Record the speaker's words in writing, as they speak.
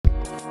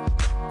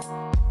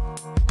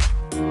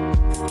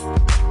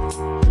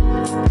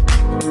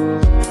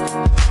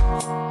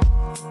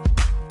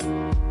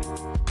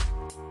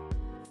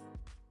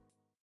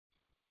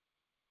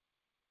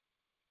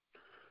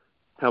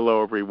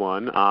Hello,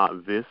 everyone.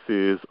 This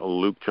is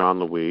Luke John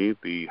Louis,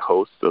 the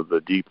host of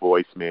the Deep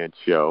Voice Man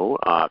Show.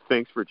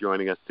 Thanks for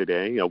joining us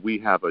today. We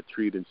have a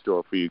treat in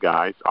store for you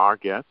guys. Our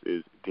guest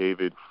is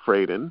David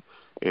Fradin,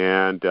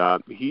 and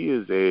he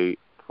is a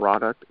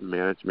product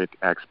management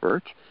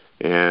expert,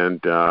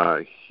 and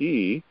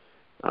he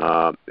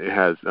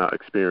has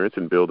experience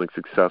in building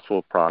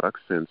successful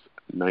products since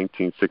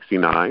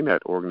 1969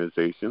 at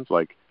organizations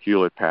like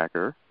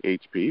Hewlett-Packard,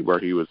 HP, where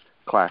he was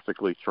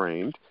classically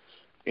trained,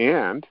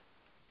 and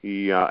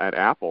he at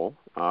Apple,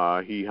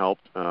 he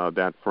helped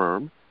that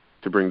firm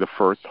to bring the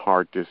first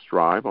hard disk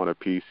drive on a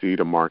PC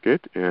to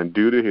market, and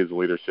due to his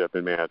leadership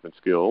and management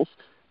skills,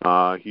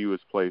 he was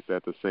placed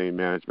at the same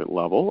management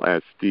level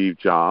as Steve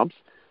Jobs.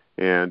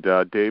 And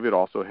David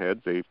also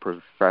heads a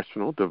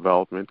professional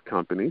development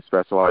company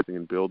specializing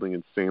in building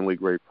insanely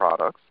great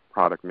products,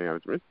 product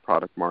management,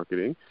 product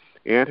marketing,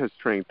 and has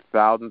trained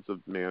thousands of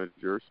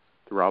managers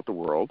throughout the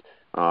world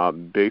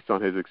based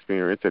on his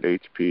experience at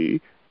HP,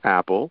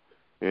 Apple,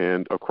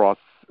 and across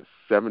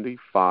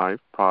 75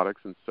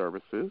 products and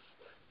services,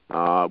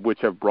 which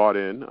have brought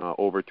in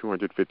over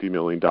 $250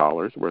 million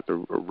worth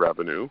of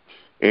revenue,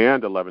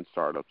 and 11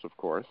 startups, of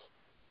course.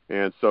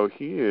 And so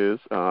he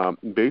is,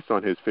 based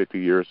on his 50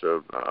 years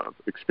of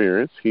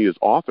experience, he has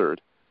authored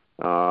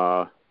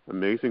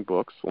amazing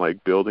books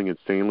like Building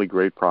Insanely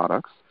Great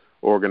Products,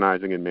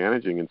 Organizing and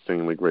Managing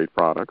Insanely Great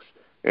Products,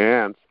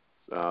 and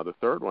the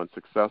third one,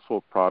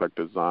 Successful Product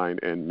Design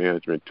and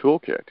Management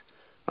Toolkit.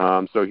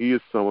 So he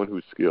is someone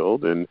who's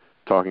skilled in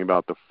talking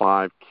about the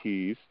 5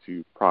 keys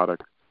to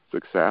product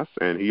success,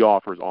 and he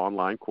offers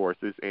online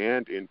courses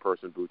and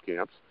in-person boot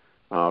camps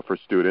for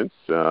students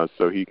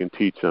so he can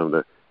teach them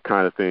the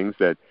kind of things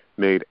that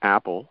made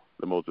Apple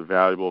the most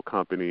valuable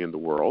company in the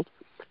world.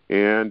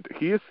 And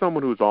he is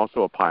someone who's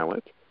also a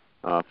pilot.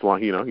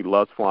 He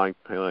loves flying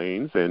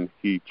planes, and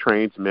he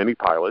trains many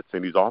pilots,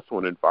 and he's also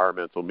an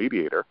environmental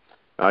mediator.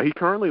 He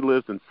currently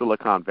lives in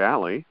Silicon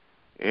Valley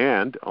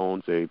and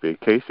owns a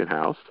vacation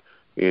house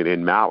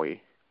in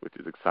Maui, which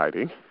is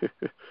exciting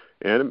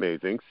and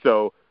amazing.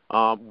 So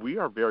we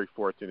are very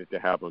fortunate to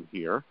have him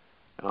here.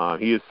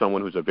 He is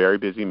someone who's a very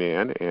busy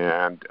man,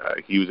 and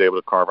he was able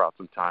to carve out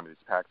some time in his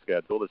packed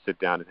schedule to sit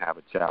down and have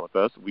a chat with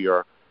us. We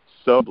are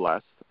so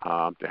blessed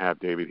to have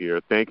David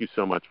here. Thank you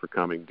so much for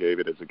coming,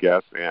 David, as a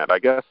guest. And I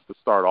guess to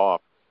start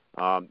off,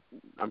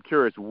 I'm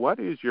curious, what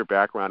is your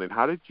background, and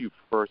how did you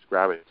first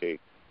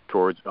gravitate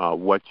towards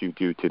what you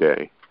do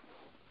today?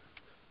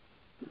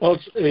 Well,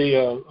 it's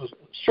a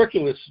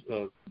circuitous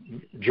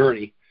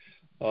journey.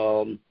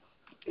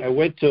 I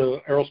went to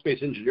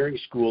aerospace engineering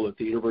school at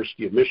the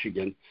University of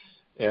Michigan,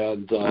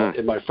 and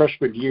in my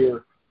freshman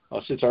year,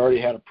 since I already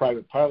had a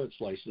private pilot's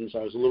license, I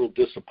was a little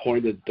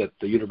disappointed that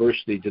the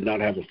university did not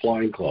have a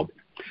flying club.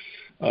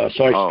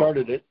 So I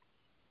started it.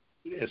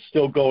 It's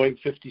still going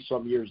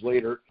 50-some years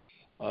later.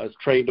 I've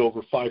trained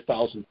over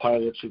 5,000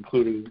 pilots,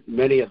 including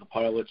many of the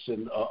pilots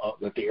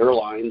at the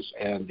airlines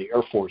and the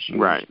Air Force.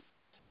 Right.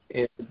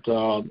 And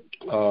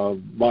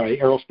my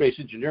aerospace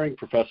engineering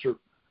professor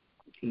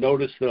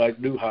noticed that I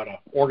knew how to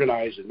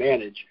organize and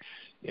manage,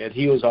 and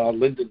he was on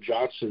Lyndon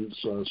Johnson's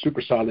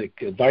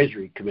Supersonic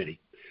Advisory Committee,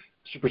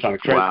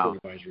 Supersonic Transport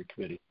Advisory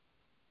Committee.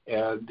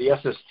 And the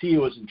SST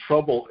was in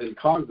trouble in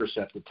Congress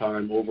at the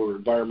time over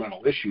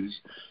environmental issues,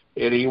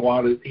 and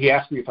he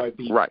asked me if I'd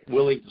be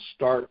willing to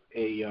start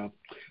a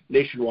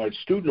nationwide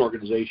student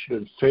organization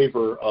in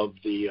favor of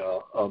the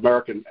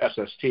American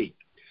SST.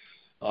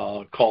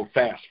 Called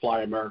FAST,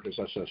 Fly America's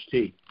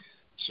SST.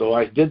 So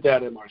I did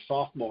that in my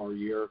sophomore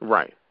year.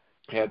 Right.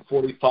 Had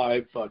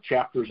 45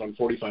 chapters on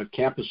 45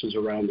 campuses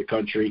around the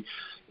country,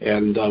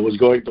 and was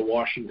going to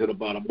Washington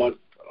about a month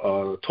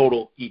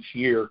total each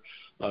year,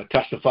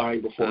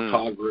 testifying before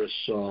Congress,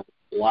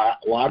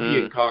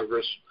 lobbying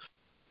Congress,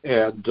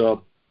 and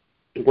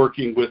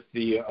working with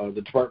the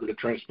Department of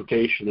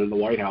Transportation and the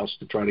White House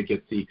to try to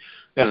get the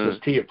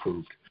SST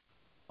approved.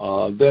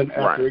 Then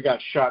after it got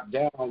shot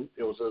down,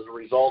 it was as a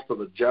result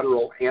of a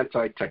general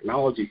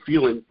anti-technology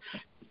feeling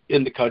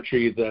in the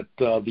country that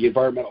the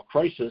environmental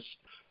crisis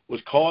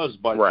was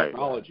caused by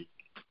technology.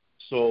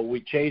 So we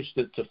changed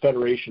it to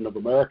Federation of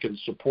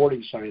Americans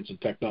Supporting Science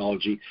and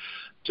Technology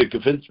to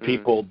convince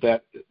people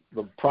that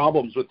the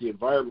problems with the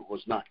environment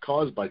was not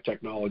caused by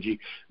technology, it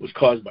was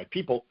caused by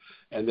people,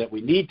 and that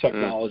we need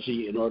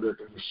technology in order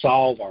to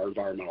solve our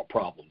environmental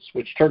problems,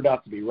 which turned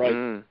out to be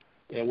right.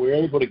 And we were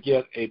able to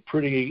get a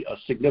pretty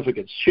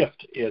significant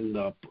shift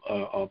in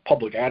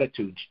public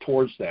attitudes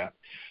towards that,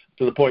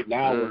 to the point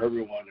now where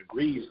everyone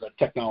agrees that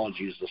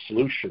technology is the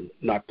solution,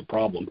 not the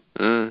problem.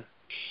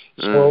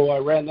 So I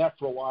ran that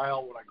for a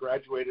while. When I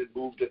graduated,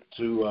 moved it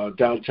to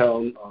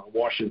downtown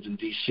Washington,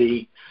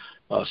 D.C.,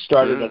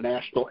 started a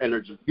National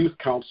Energy Youth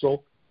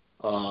Council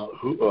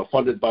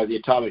funded by the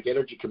Atomic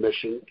Energy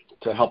Commission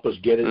to help us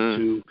get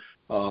into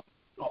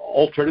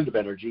alternative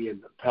energy and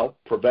help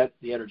prevent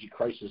the energy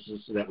crises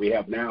that we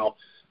have now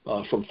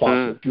from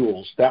fossil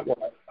fuels. That one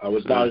I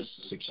was not as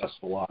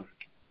successful on.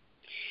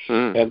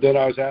 And then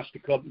I was asked to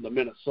come to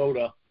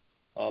Minnesota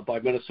by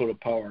Minnesota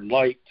Power and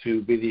Light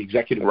to be the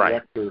executive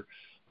director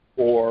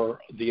for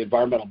the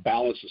Environmental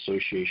Balance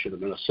Association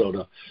of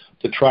Minnesota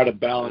to try to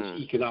balance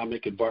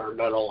economic,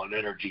 environmental, and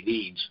energy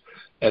needs.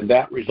 And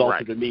that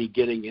resulted in me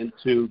getting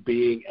into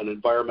being an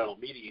environmental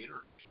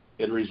mediator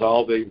in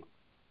resolving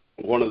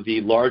one of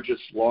the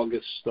longest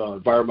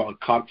environmental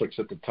conflicts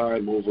at the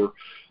time over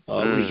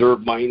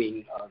reserve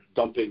mining,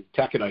 dumping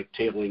taconite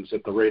tailings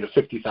at the rate of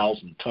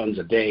 50,000 tons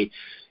a day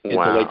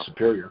into Lake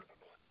Superior.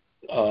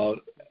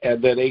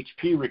 And then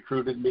HP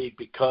recruited me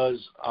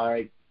because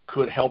I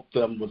could help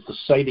them with the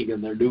siting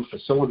in their new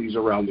facilities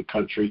around the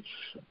country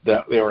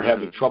that they were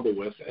having trouble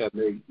with, and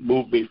they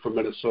moved me from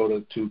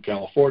Minnesota to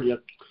California.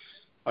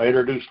 I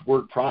introduced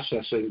word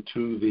processing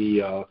to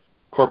the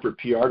corporate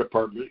PR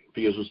department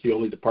because it was the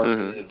only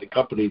department in the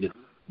company that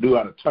knew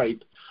how to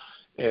type,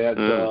 and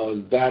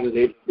that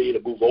enabled me to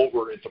move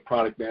over into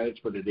product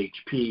management at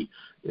HP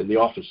in the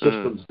Office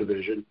Systems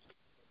division.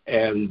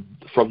 And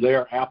from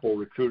there, Apple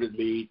recruited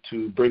me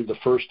to bring the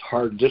first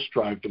hard disk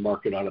drive to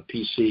market on a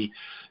PC.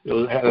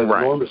 It had an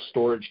enormous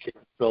storage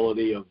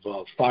capability of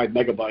 5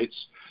 megabytes,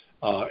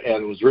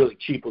 and it was really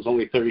cheap. It was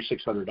only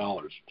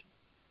 $3,600.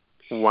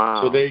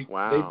 Wow. So they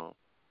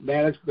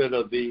management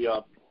of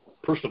the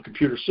Personal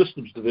Computer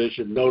Systems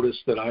division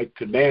noticed that I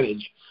could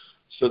manage,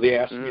 so they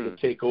asked me to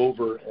take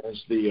over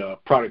as the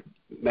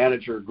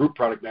group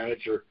product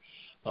manager,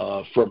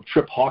 from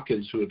Trip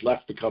Hawkins, who had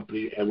left the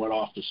company and went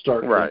off to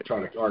start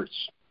Electronic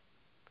Arts.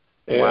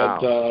 And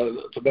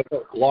to make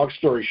a long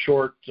story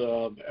short,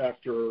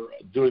 after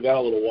doing that a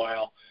little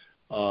while,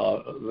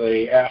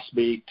 they asked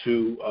me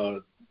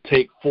to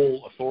take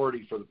full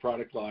authority for the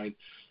product line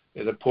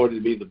and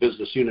appointed me the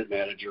business unit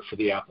manager for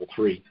the Apple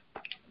III.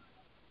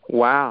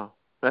 Wow.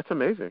 That's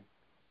amazing.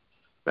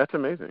 That's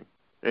amazing.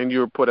 And you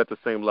were put at the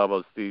same level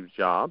as Steve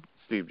Jobs,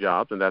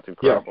 and that's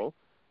incredible.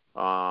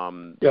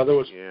 There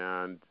was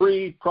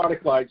 3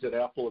 product lines at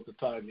Apple at the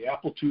time: the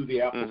Apple II, the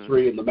Apple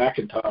III, and the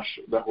Macintosh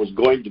that was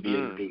going to be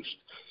introduced.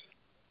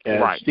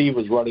 And Steve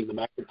was running the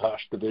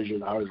Macintosh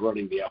division. I was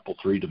running the Apple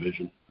III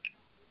division.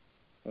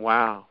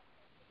 Wow.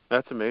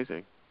 That's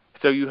amazing.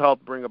 So you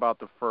helped bring about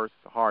the first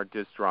hard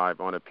disk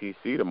drive on a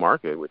PC to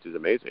market, which is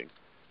amazing.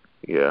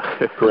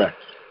 Yeah. Correct.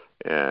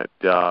 And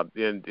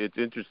it's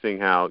interesting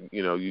how,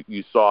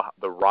 you saw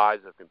the rise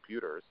of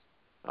computers,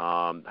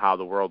 how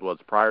the world was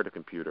prior to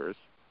computers.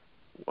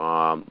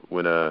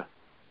 When I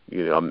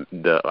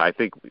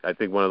think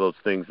one of those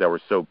things that were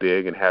so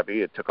big and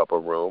heavy, it took up a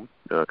room,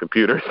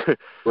 computers,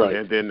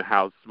 and then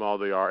how small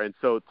they are. And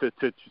so to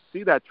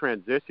see that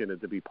transition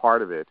and to be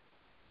part of it,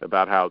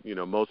 about how,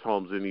 most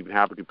homes didn't even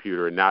have a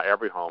computer, and now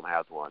every home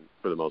has one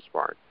for the most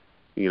part,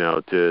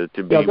 to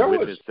be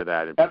witness to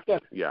that.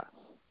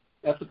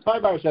 At the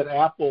time I was at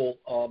Apple,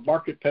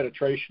 market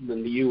penetration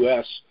in the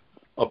U.S.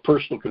 of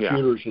personal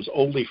computers was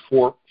only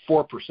 4%.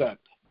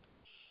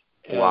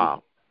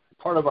 And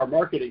part of our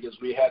marketing is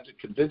we had to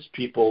convince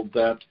people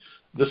that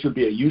this would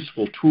be a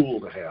useful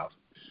tool to have.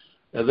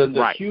 And then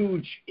the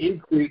huge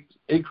increase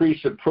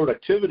in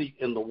productivity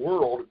in the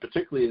world,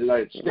 particularly in the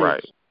United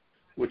States,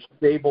 which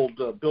enabled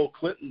Bill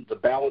Clinton to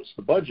balance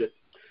the budget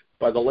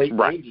by the late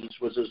 90s,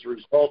 was as a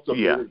result of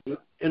the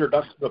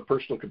introduction of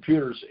personal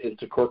computers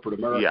into corporate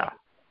America. Yeah.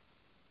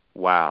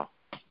 Wow.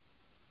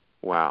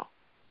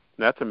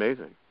 That's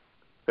amazing.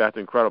 That's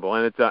incredible.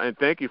 And and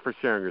thank you for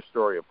sharing your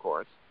story, of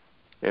course,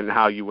 and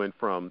how you went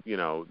from,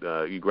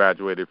 you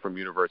graduated from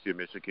University of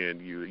Michigan.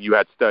 You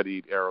had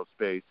studied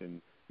aerospace,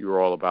 and you were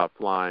all about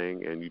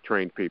flying, and you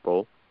trained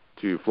people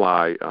to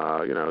fly,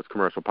 as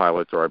commercial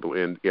pilots, or I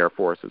believe in the Air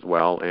Force as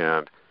well.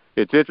 And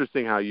it's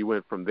interesting how you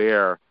went from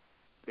there,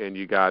 and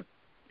you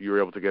were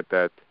able to get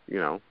that,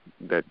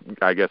 that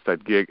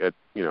gig at,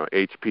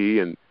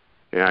 HP, and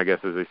I guess,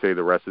 as they say,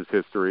 the rest is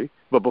history.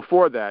 But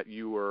before that,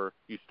 you were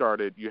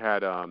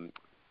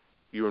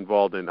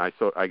involved in, I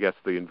guess,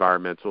 the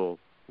environmentalist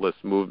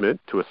movement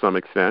to some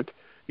extent.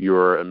 You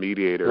were a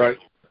mediator. Right.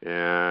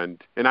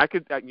 And I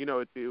could,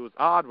 it was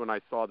odd when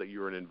I saw that you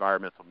were an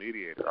environmental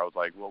mediator. I was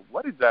like, well,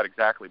 what is that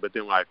exactly? But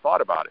then when I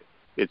thought about it,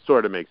 it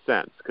sort of makes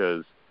sense,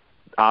 because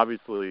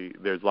obviously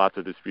there's lots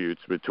of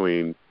disputes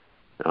between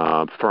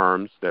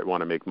firms that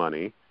want to make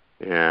money,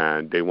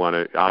 and they want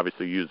to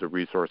obviously use the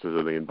resources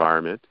of the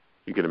environment.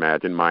 You can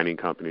imagine mining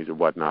companies and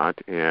whatnot,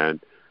 and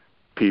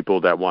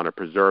people that want to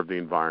preserve the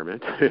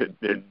environment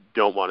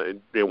they want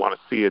to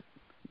see it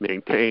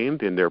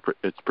maintained in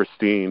its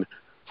pristine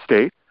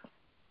state.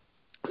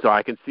 So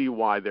I can see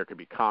why there could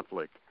be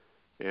conflict,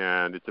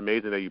 and it's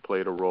amazing that you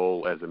played a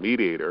role as a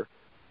mediator.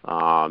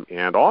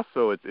 And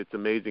also, it's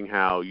amazing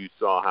how you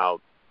saw how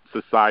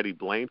society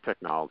blamed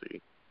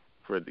technology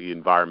for the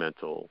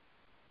environmental,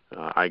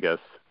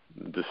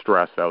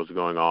 distress that was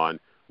going on,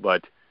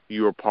 but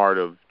you were part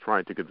of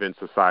trying to convince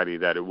society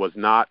that it was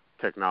not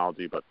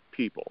technology but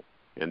people,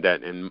 and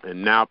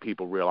now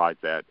people realize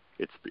that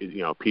it's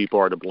people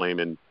are to blame,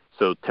 and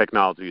so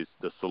technology is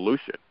the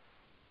solution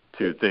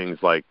to things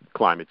like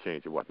climate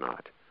change and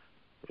whatnot.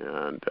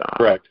 And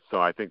correct.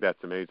 So I think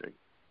that's amazing.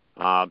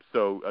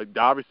 So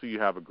obviously you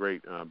have a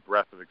great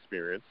breadth of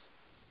experience,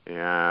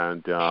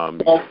 and one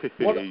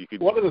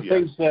of the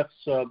things that's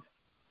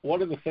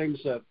one of the things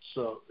that's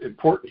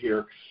important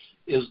here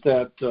is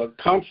that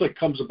conflict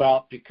comes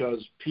about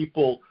because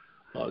people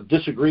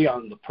disagree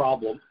on the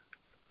problem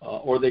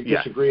or they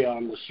disagree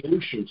on the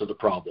solution to the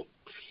problem.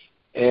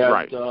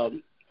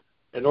 And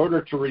in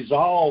order to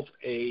resolve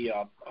a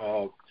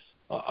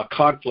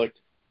conflict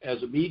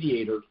as a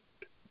mediator,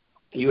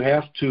 you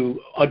have to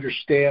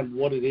understand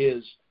what it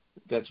is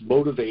that's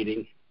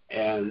motivating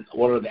and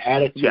what are the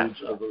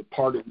attitudes of the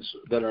parties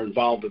that are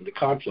involved in the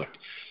conflict.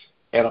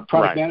 And a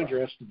product manager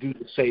has to do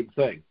the same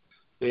thing.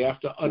 They have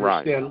to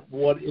understand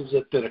what is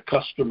it that a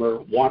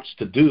customer wants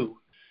to do,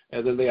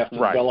 and then they have to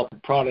develop a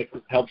product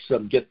that helps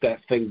them get that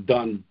thing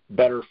done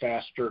better,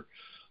 faster,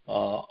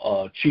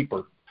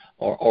 cheaper,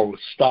 or with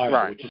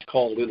style, which is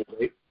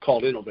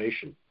called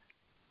innovation.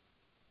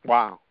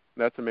 Wow,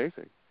 that's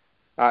amazing.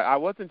 I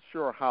wasn't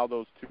sure how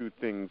those two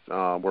things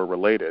were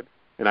related,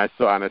 and I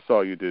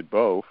saw you did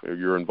both.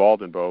 You're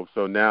involved in both,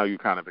 so now you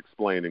kind of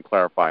explained and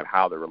clarified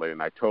how they're related,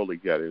 and I totally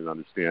get it and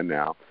understand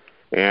now.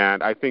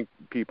 And I think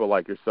people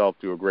like yourself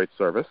do a great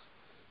service.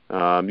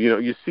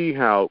 You see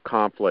how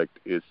conflict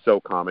is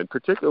so common,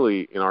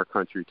 particularly in our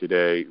country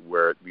today,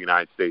 where the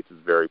United States is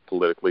very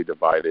politically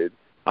divided.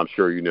 I'm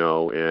sure you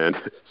know, and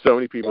so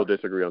many people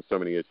disagree on so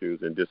many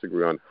issues and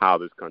disagree on how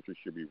this country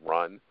should be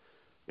run.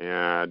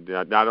 And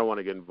I don't want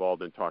to get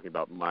involved in talking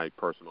about my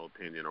personal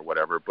opinion or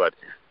whatever, but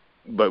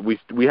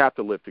we have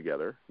to live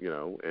together,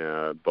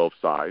 both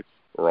sides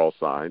or all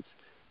sides,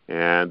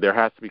 and there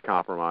has to be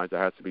compromise.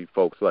 There has to be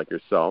folks like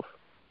yourself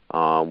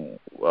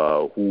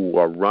who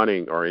are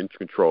running or in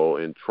control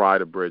and try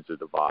to bridge the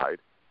divide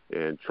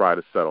and try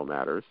to settle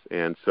matters.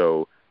 And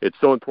so it's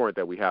so important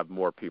that we have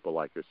more people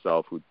like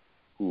yourself who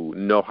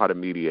know how to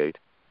mediate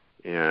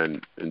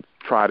and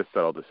try to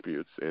settle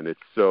disputes. And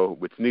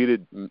it's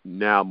needed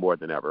now more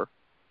than ever.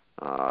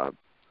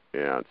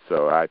 And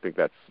so I think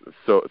that's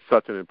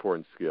such an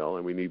important skill,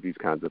 and we need these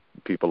kinds of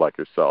people like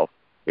yourself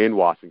in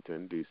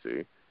Washington,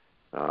 D.C.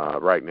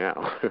 Right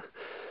now.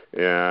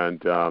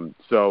 And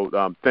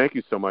so thank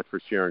you so much for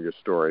sharing your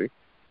story.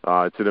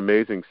 It's an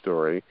amazing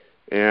story.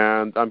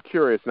 And I'm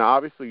curious, now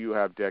obviously you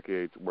have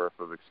decades worth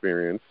of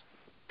experience.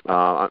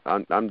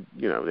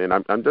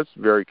 I'm just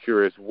very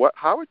curious,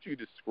 how would you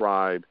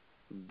describe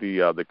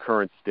the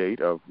current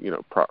state of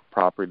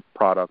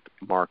product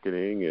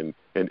marketing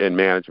and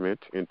management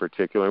in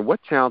particular, and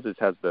what challenges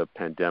has the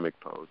pandemic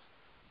posed?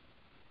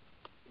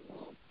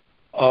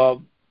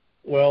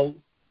 Well,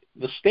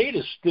 the state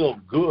is still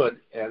good,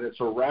 and it's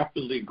a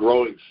rapidly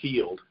growing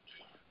field.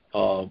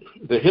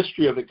 The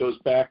history of it goes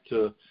back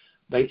to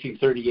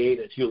 1938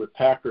 at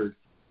Hewlett-Packard,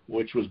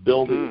 which was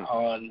building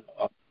on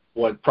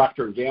what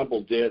Procter &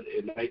 Gamble did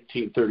in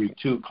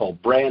 1932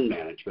 called brand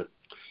management,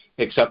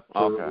 except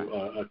for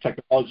a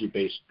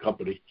technology-based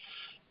company.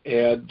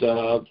 And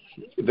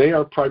they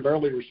are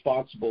primarily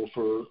responsible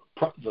for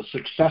the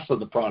success of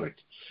the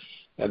product.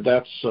 And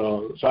that's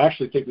so I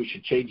actually think we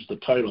should change the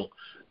title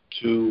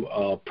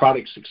to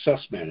Product Success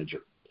Manager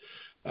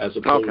as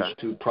opposed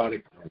to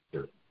Product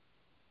Manager,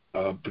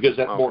 because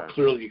that more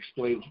clearly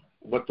explains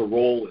what the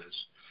role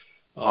is.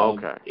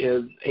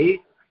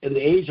 In the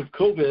age of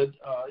COVID,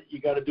 you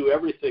got to do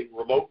everything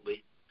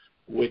remotely,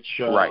 which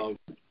a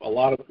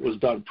lot of it was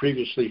done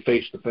previously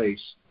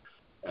face-to-face.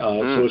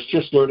 So it's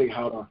just learning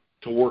how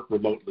to work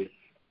remotely.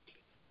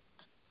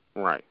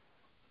 Right.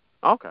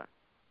 Okay.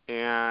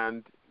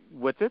 And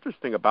what's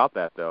interesting about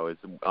that, though, is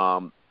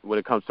when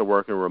it comes to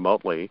working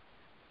remotely,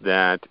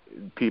 that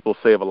people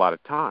save a lot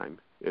of time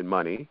and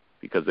money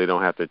because they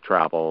don't have to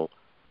travel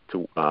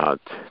to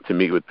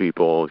meet with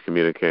people,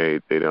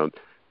 communicate. They don't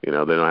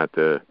have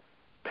to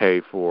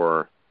pay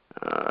for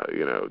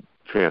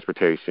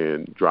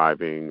transportation,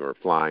 driving or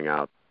flying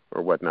out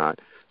or whatnot.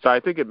 So I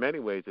think in many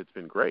ways it's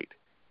been great.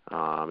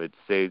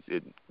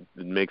 It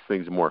makes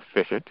things more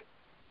efficient,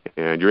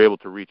 and you're able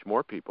to reach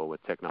more people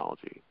with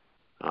technology,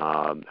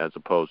 as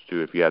opposed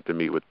to if you have to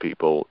meet with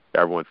people,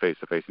 everyone face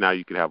to face. Now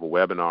you can have a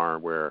webinar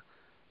where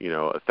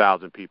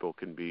 1,000 people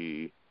can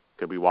be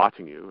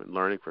watching you and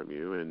learning from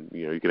you, and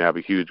you can have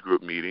a huge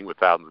group meeting with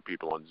thousands of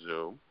people on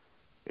Zoom,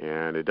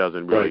 and it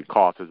doesn't really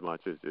cost as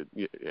much as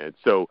it.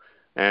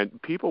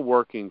 And people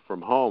working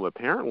from home,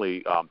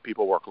 apparently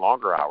people work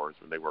longer hours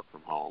when they work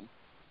from home,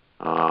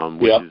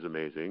 which is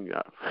amazing.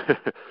 Yeah.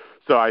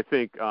 So I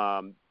think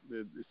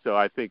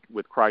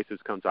with crisis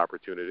comes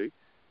opportunity,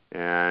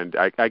 and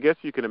I guess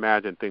you can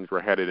imagine things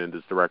were headed in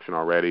this direction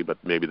already, but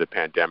maybe the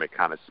pandemic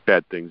kind of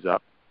sped things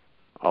up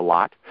a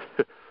lot,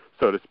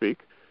 so to speak.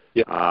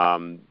 Yeah.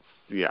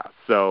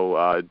 So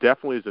it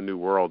definitely is a new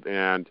world,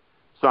 and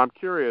so I'm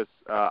curious.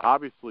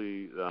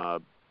 Obviously,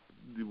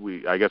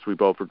 I guess we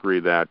both agree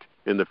that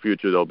in the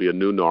future there'll be a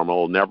new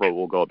normal. Never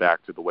will go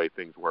back to the way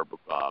things were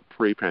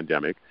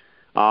pre-pandemic.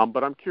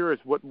 But I'm curious,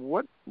 what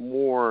do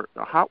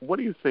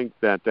you think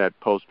that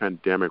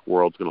post-pandemic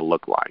world's going to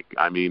look like?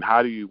 I mean,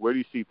 where do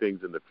you see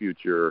things in the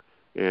future,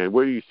 and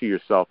where do you see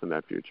yourself in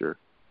that future?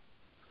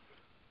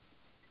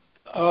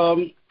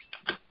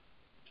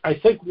 I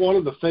think one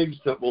of the things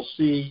that we'll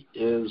see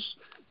is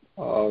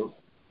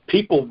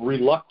people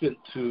reluctant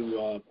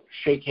to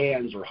shake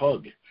hands or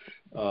hug.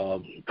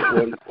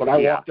 When I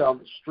walk down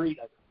the street,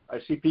 I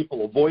see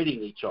people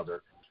avoiding each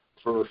other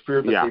for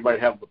fear that they might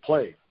have the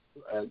plague,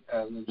 and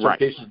in some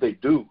cases they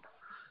do.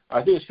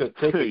 I think it's going to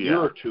take a year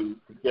or two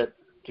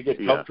to get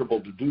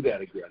comfortable to do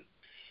that again.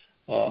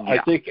 I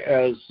think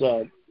as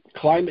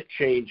climate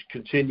change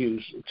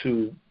continues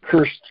to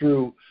curse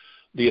through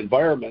the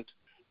environment,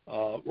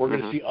 we're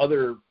going to see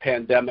other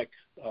pandemic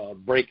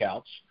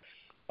breakouts,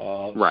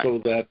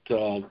 so that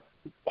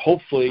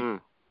hopefully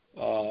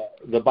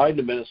the Biden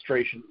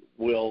administration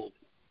will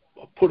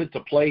put into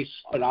place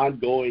an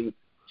ongoing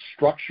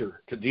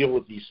structure to deal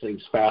with these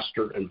things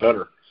faster and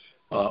better,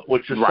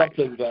 which is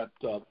something that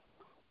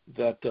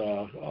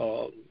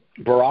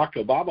Barack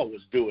Obama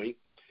was doing.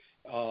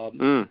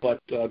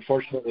 But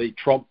unfortunately,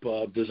 Trump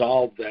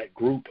dissolved that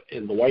group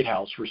in the White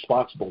House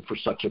responsible for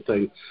such a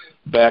thing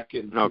back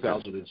in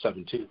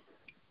 2017.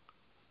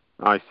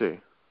 I see.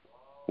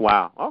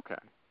 Wow. Okay.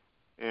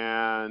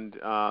 And,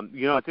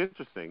 it's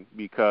interesting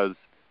because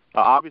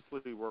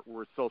obviously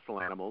we're social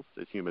animals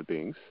as human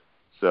beings,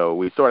 so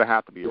we sort of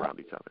have to be around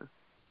each other.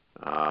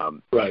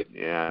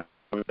 Yeah.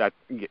 That,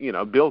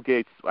 Bill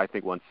Gates, I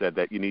think, once said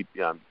that you need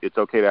it's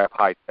okay to have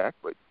high tech,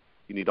 but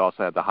you need to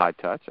also have the high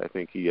touch. I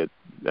think he had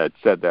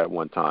said that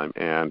one time.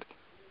 And,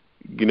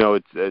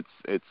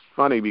 it's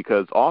funny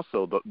because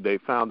also they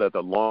found that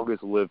the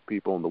longest lived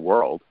people in the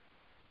world,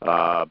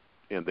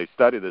 and they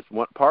studied this,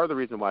 part of the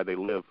reason why they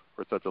live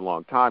for such a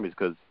long time is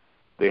because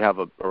they have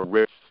a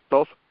rich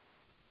social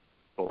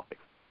life.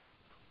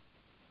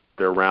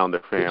 They're around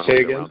their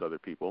family, they're around other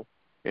people.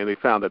 And they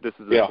found that this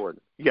is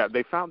important. Yeah,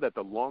 they found that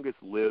the longest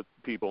lived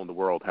people in the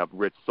world have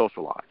rich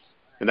social lives.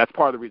 And that's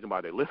part of the reason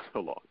why they live so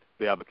long.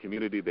 They have a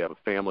community, they have a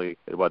family,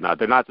 and whatnot.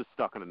 They're not just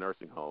stuck in a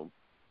nursing home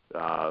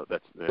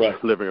that's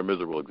living a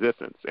miserable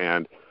existence.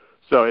 And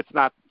so it's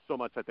not so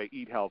much that they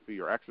eat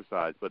healthy or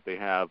exercise, but they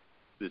have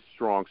this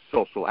strong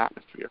social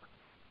atmosphere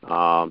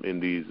in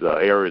these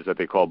areas that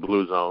they call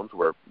blue zones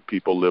where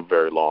people live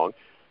very long.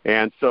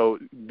 And so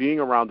being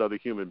around other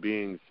human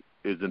beings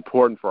is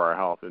important for our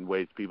health in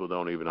ways people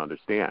don't even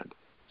understand.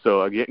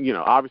 So, again,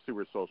 obviously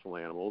we're social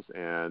animals,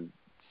 and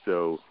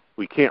so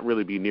we can't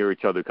really be near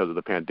each other because of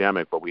the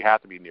pandemic, but we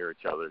have to be near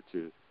each other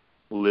to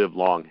live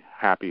long,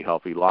 happy,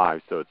 healthy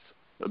lives. So it's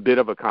a bit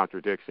of a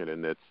contradiction,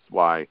 and that's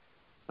why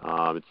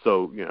it's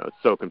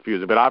so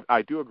confusing. But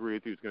I do agree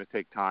with you. It's going to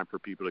take time for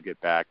people to get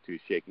back to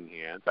shaking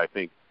hands. I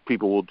think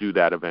people will do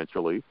that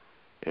eventually,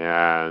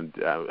 and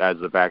as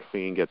the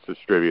vaccine gets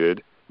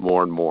distributed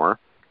more and more.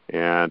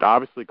 And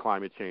obviously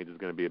climate change is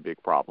going to be a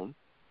big problem,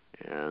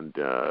 and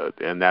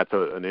that's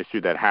an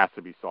issue that has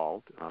to be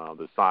solved.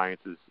 The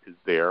science is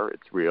there,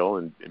 it's real,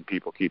 and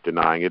people keep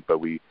denying it, but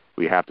we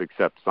have to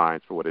accept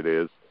science for what it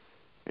is.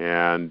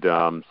 And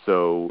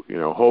so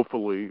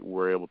hopefully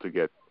we're able to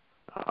get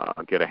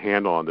a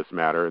handle on this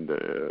matter, and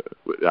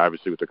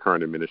obviously with the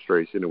current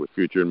administration and with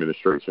future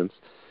administrations.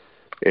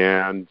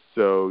 And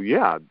so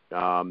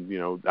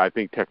I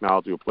think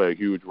technology will play a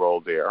huge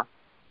role there.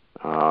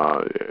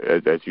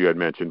 As you had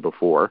mentioned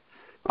before.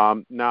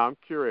 Now, I'm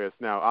curious.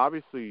 Now,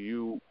 obviously,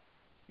 you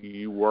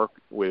work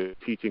with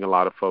teaching a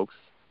lot of folks,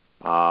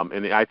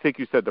 and I think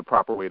you said the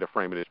proper way to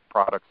frame it is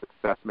product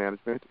success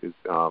management. Do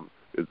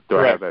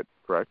I have that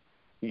correct?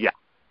 Yeah.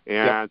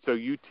 And so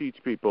you teach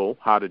people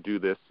how to do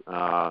this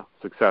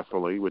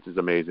successfully, which is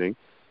amazing.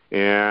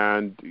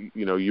 And,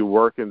 you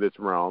work in this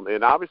realm.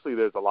 And obviously,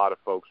 there's a lot of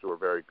folks who are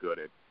very good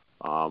at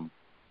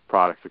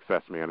product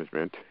success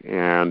management.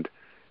 And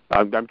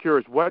I'm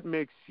curious, what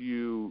makes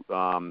you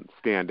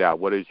stand out?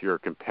 What is your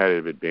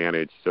competitive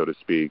advantage, so to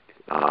speak,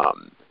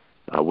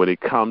 when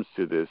it comes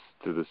to this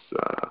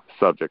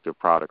subject of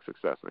product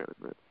success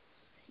management?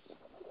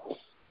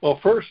 Well,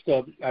 first,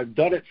 I've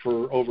done it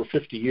for over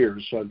 50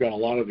 years, so I've got a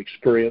lot of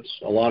experience,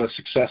 a lot of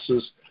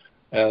successes,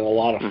 and a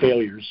lot of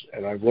failures,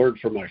 and I've learned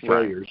from my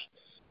failures.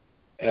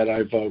 And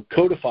I've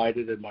codified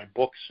it in my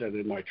books and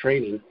in my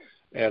training,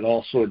 and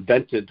also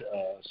invented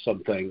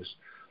some things.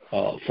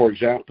 For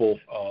example,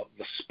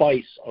 the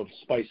SPICE of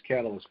Spice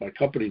Catalyst, my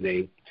company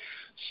name,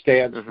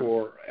 stands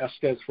for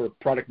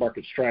product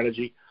market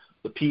strategy.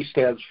 The P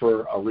stands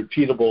for a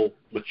repeatable,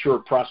 mature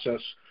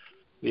process.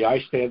 The I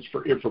stands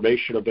for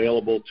information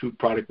available to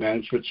product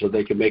management so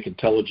they can make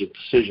intelligent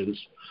decisions.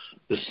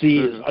 The C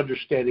is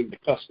understanding the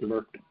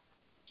customer,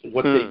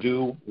 what they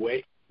do,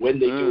 when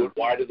they do it,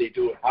 why do they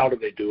do it, how do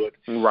they do it.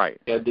 Right.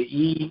 And the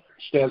E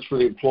stands for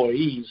the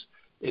employees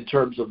in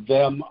terms of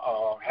them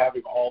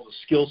having all the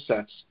skill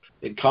sets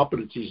and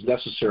competencies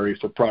necessary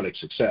for product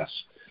success.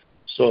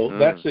 So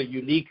that's a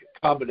unique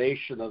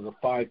combination of the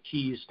 5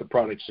 keys to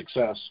product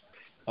success,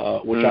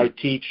 which I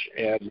teach,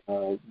 and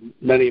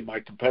many of my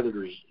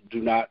competitors do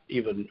not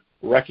even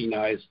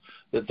recognize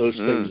that those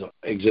things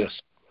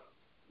exist.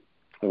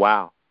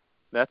 Wow.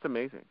 That's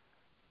amazing.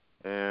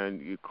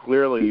 And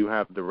clearly you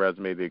have the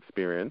resume, the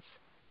experience,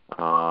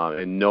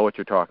 and know what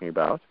you're talking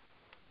about.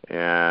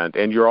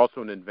 And you're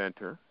also an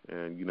inventor.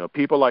 And,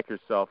 people like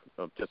yourself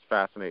just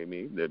fascinate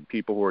me, the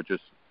people who are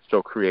just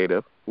so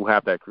creative, who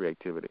have that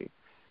creativity.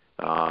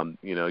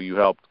 You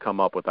helped come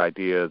up with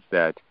ideas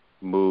that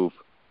move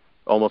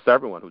almost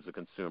everyone who's a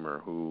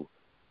consumer who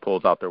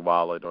pulls out their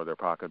wallet or their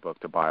pocketbook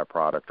to buy a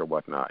product or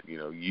whatnot.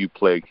 You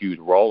play a huge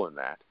role in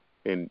that,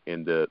 in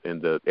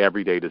the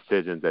everyday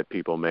decisions that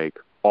people make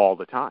all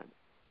the time.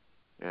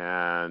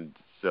 And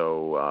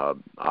so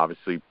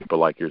obviously people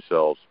like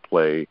yourselves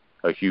play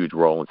a huge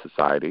role in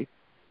society.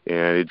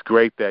 And it's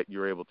great that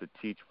you're able to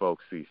teach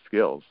folks these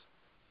skills.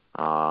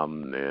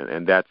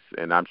 And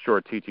I'm sure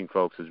teaching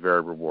folks is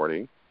very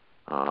rewarding.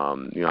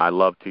 I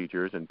love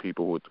teachers and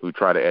people who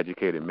try to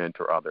educate and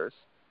mentor others.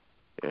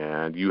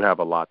 And you have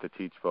a lot to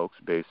teach folks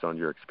based on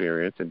your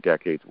experience and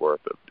decades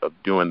worth of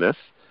doing this.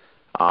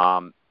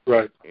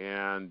 Right.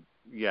 And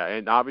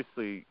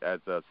obviously as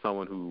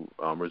someone who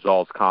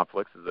resolves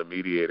conflicts as a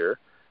mediator,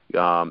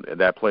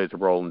 that plays a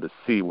role in the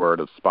C word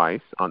of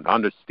SPICE, on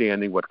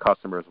understanding what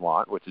customers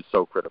want, which is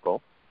so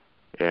critical.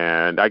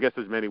 And I guess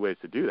there's many ways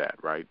to do that,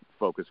 right?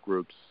 Focus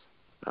groups,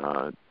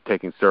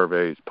 taking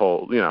surveys,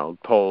 polls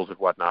and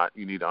whatnot.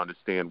 You need to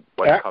understand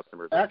what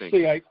customers are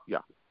thinking.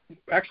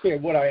 Actually,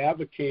 what I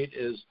advocate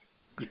is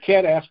you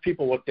can't ask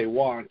people what they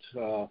want.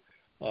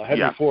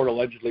 Henry Ford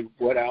allegedly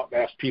went out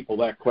and asked people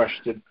that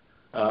question.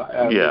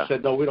 And they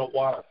said, no, we don't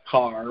want a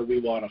car. We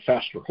want a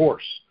faster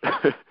horse.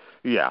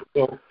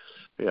 So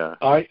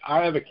I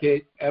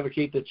advocate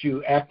that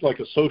you act like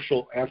a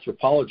social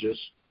anthropologist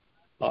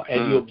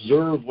and you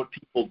observe what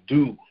people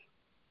do.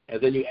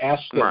 And then you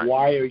ask them,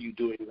 why are you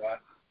doing that?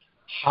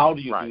 How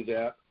do you do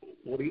that?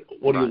 What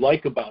do you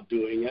like about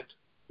doing it?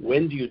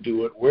 When do you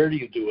do it? Where do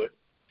you do it?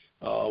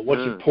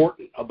 What's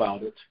important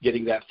about it,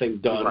 getting that thing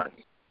done?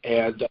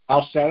 And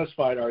how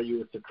satisfied are you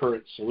with the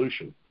current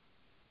solution?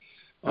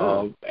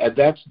 And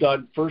that's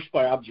done first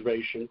by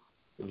observation,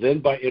 then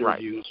by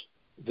interviews,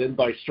 then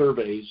by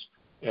surveys.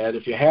 And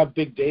if you have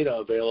big data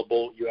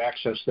available, you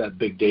access that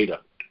big data.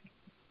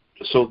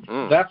 So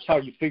that's how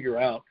you figure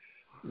out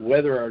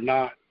whether or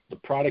not the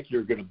product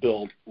you're going to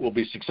build will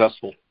be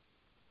successful.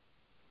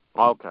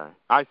 Okay.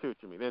 I see what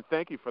you mean. And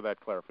thank you for that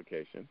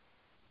clarification.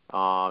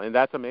 And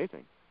that's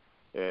amazing.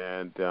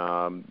 And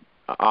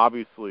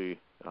obviously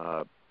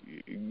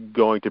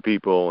going to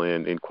people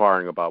and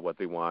inquiring about what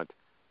they want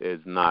is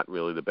not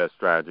really the best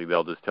strategy.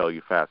 They'll just tell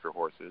you faster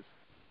horses.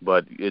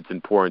 But it's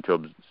important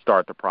to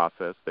start the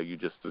process that you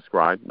just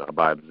described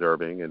by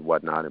observing and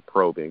whatnot and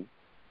probing.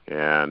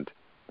 And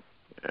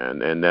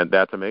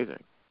that's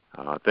amazing.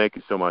 Thank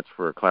you so much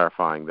for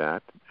clarifying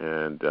that.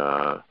 And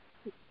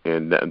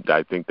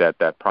I think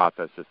that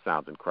process just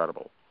sounds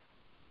incredible.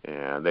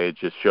 And it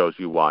just shows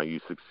you why you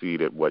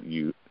succeed at what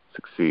you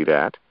succeed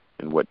at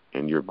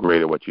and you're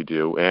great at what you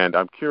do. And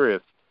I'm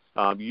curious,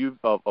 you've,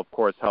 of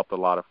course, helped a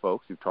lot of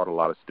folks. You've taught a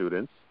lot of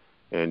students.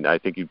 And I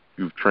think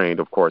you've trained,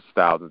 of course,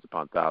 thousands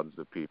upon thousands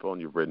of people,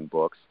 and you've written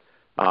books.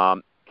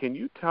 Can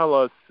you tell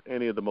us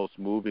any of the most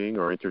moving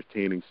or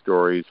entertaining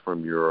stories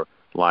from your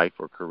life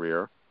or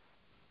career?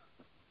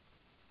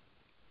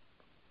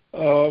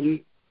 Well,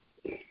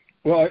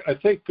 I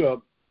think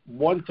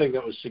one thing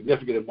that was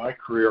significant in my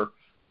career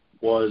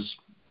was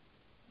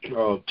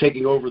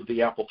taking over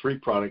the Apple III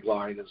product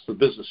line as the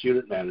business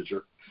unit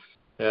manager.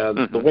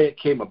 And the way it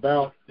came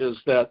about is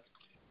that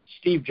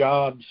Steve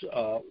Jobs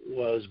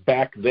was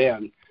back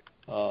then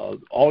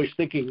always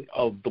thinking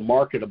of the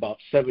market about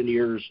 7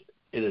 years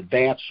in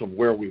advance of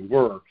where we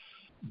were,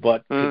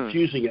 but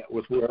confusing it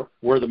with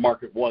where the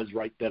market was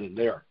right then and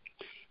there.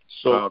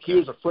 So he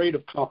was afraid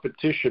of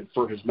competition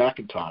for his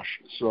Macintosh.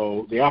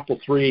 So the Apple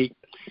III,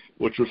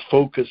 which was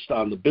focused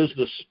on the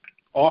business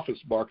office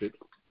market,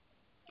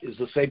 is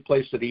the same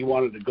place that he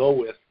wanted to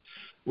go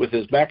with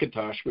his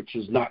Macintosh, which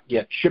is not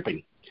yet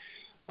shipping.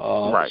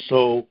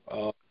 So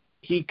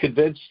he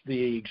convinced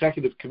the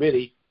executive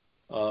committee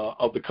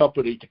of the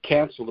company to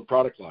cancel the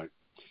product line.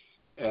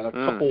 And a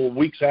couple of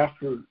weeks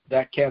after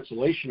that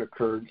cancellation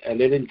occurred, and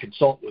they didn't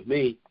consult with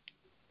me,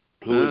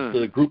 who was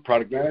the group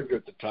product manager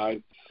at the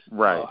time,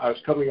 I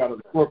was coming out of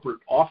the corporate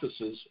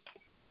offices,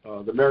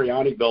 the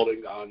Mariani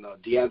building on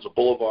De Anza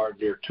Boulevard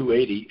near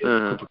 280 in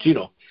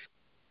Cupertino.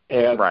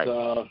 And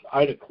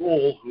Ida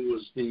Cole, who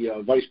was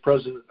the vice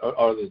president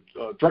or the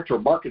director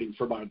of marketing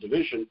for my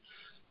division,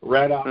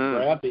 ran out and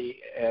grabbed me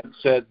and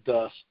said,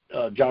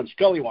 John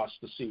Scully wants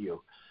to see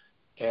you.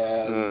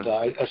 And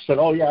I said,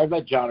 oh, yeah, I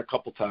met John a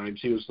couple times.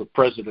 He was the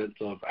president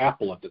of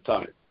Apple at the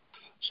time.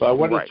 So I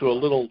went into a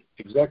little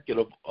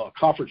executive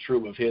conference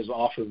room of his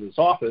off of his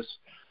office,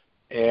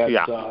 and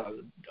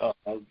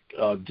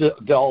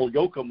Del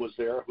Yoakum was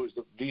there, who was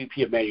the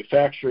VP of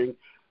manufacturing.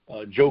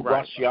 Joe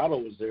Graziano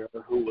was there,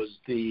 who was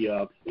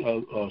the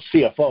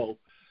CFO,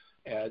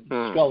 and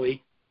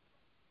Scully.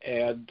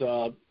 And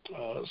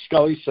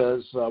Scully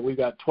says, we've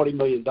got $20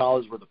 million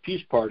worth of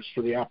piece parts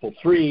for the Apple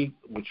III,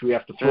 which we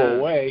have to throw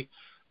away,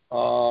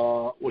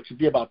 which would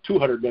be about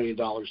 $200 million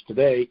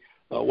today.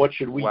 What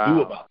should we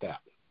do about that?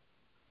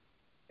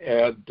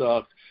 And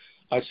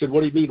I said,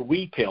 what do you mean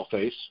we,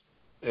 paleface?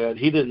 And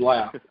he didn't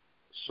laugh.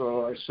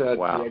 So I said,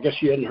 I guess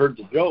you hadn't heard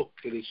the joke.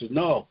 And he said,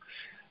 no.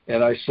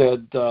 And I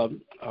said,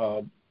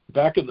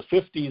 back in the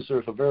 50s,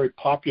 there's a very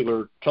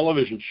popular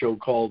television show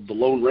called The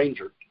Lone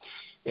Ranger.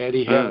 and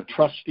he had a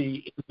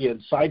trusty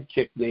Indian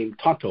sidekick named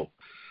Tonto.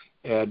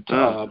 And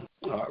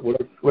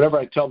whenever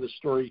I tell this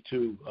story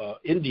to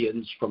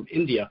Indians from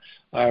India,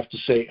 I have to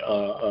say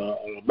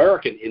an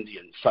American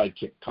Indian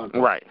sidekick, Tonto.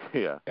 Right.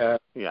 Yeah.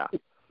 Yeah.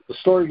 The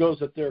story goes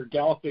that they're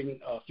galloping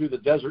through the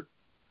desert,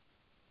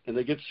 and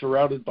they get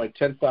surrounded by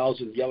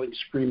 10,000 yelling,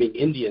 screaming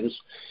Indians.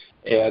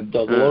 And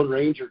the Lone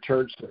Ranger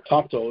turns to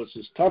Tonto and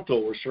says, "Tonto,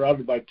 we're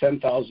surrounded by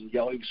 10,000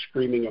 yelling,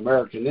 screaming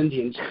American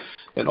Indians,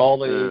 and all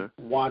they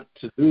want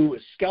to do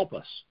is scalp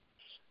us."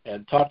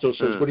 And Tonto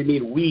says, "What do you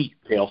mean, we,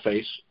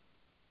 paleface?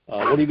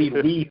 What do you mean,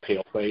 we,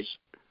 paleface?"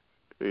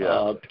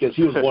 Because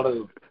he was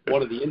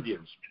one of the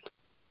Indians.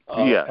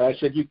 And I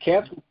said, "You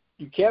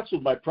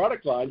canceled my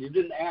product line. You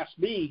didn't ask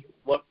me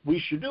what we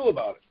should do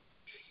about it."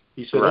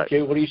 He said,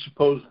 "Okay, what do you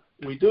suppose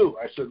we do?"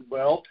 I said,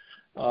 "Well,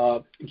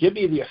 give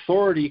me the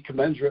authority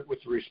commensurate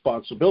with the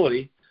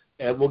responsibility,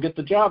 and we'll get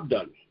the job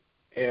done."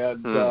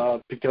 And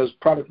because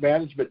product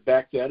management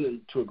back then,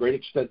 and to a great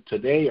extent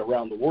today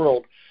around the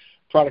world,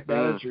 product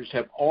managers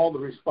have all the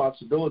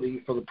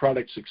responsibility for the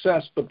product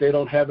success, but they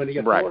don't have any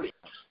authority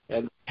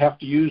and have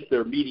to use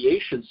their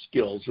mediation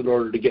skills in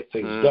order to get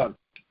things done.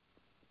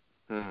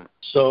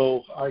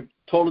 So I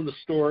told him the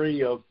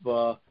story of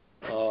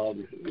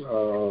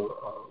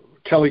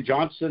Kelly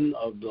Johnson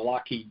of the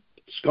Lockheed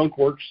Skunk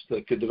Works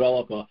that could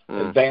develop an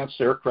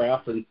advanced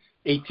aircraft in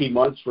 18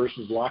 months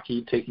versus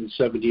Lockheed taking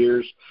 7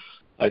 years.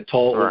 I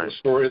told the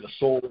story of the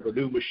soul of a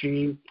new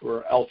machine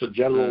where Alpha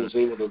General was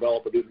able to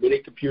develop a new mini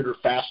computer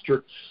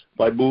faster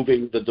by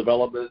moving the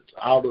development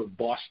out of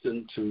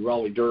Boston to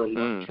Raleigh-Durham,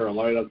 North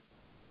Carolina.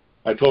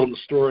 I told him the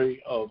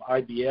story of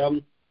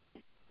IBM,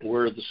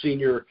 where the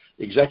senior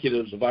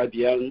executives of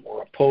IBM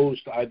were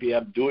opposed to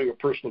IBM doing a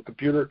personal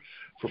computer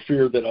for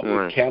fear that it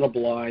would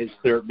cannibalize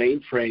their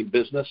mainframe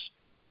business,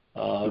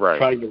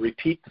 trying to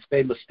repeat the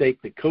same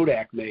mistake that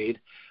Kodak made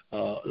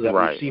that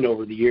we've seen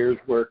over the years,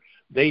 where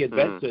they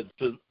invented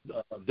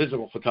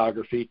digital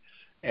photography.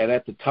 And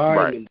at the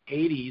time in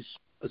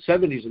the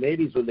 70s and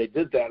 80s when they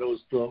did that, it was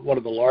one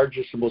of the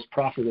largest and most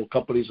profitable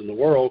companies in the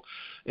world.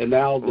 And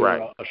now they're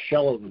a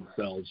shell of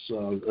themselves,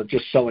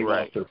 just selling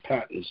off their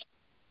patents.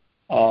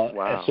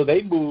 And so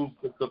they moved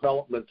the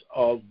development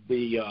of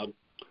the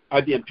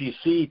IBM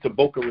PC to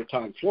Boca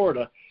Raton,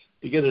 Florida,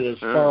 to get it as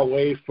far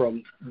away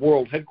from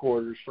world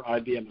headquarters for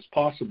IBM as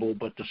possible,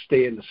 but to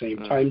stay in the same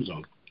time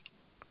zone.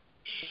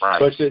 So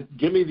I said,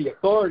 "Give me the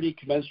authority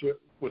commensurate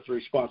with the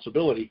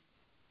responsibility."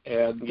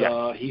 And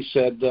he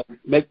said,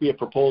 "Make me a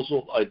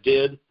proposal." I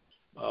did.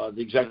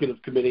 The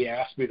executive committee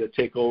asked me to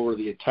take over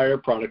the entire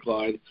product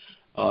line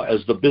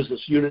as the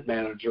business unit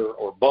manager,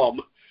 or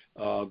BUM,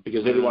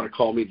 because they didn't want to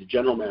call me the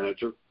general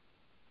manager.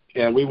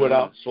 And we went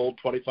out and sold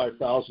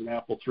 25,000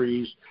 Apple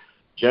IIIs,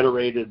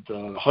 generated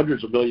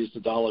hundreds of millions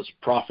of dollars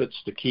of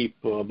profits to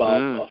keep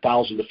about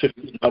 1,000 to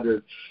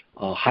 1,500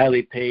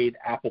 highly paid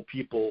Apple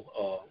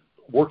people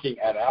working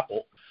at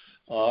Apple,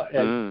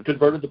 and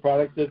converted the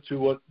product into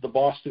what the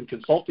Boston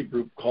Consulting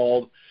Group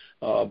called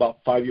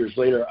about 5 years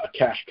later a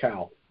cash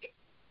cow.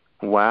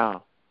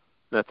 Wow,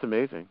 that's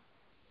amazing.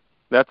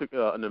 That's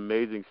an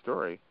amazing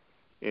story,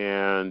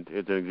 and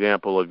it's an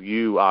example of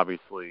you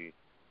obviously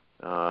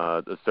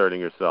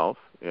asserting yourself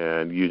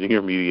and using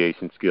your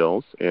mediation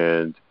skills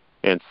and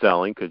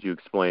selling, because you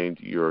explained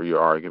your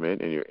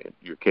argument and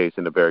your case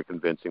in a very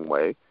convincing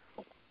way.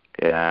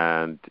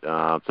 And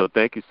so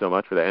thank you so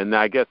much for that. And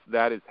I guess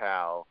that is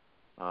how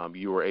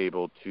you were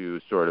able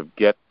to sort of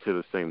get to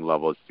the same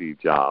level as Steve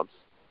Jobs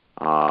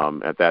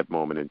at that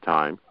moment in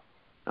time,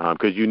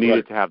 because you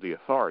needed to have the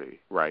authority,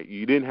 right?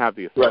 You didn't have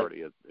the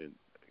authority,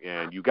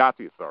 and you got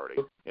the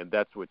authority, and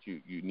that's what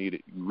you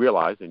needed. You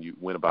realized, and you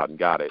went about and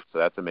got it. So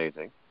that's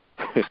amazing,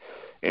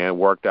 and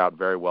worked out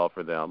very well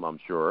for them, I'm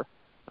sure,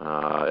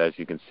 as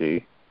you can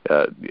see.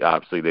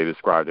 Obviously, they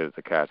described it as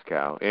a cash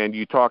cow. And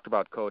you talked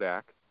about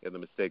Kodak and the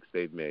mistakes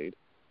they've made,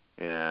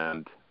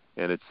 and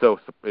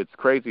it's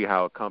crazy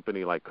how a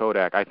company like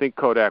Kodak, I think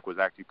Kodak was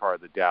actually part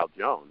of the Dow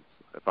Jones,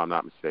 if I'm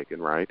not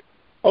mistaken, right?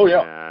 Oh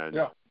yeah,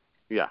 and,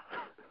 yeah.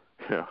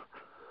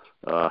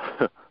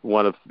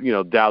 One of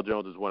Dow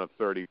Jones is one of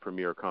 30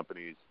 premier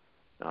companies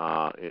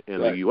in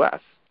the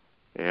U.S.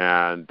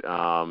 And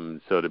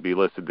so to be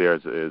listed there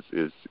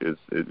is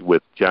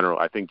with General.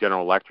 I think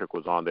General Electric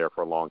was on there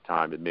for a long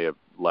time. It may have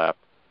left.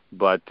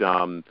 But,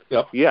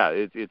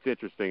 it's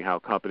interesting how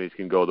companies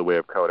can go the way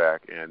of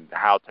Kodak, and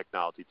how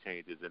technology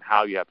changes, and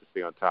how you have to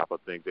stay on top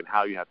of things, and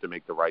how you have to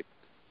make the right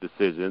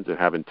decisions and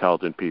have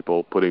intelligent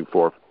people putting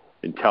forth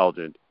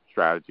intelligent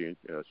strategy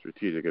and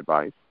strategic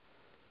advice.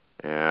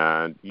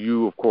 And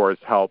you, of course,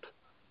 helped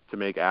to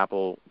make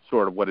Apple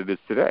sort of what it is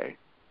today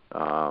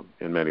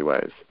in many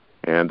ways.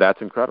 And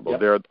that's incredible.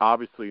 They're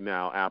obviously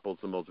now, Apple's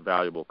the most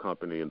valuable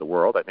company in the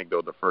world. I think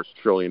they're the first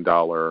 $1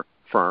 trillion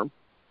firm.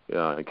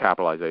 In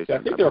capitalization. Yeah,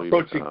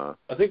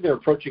 I think they're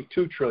approaching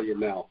 $2 trillion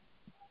now.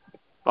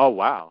 Oh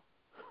wow,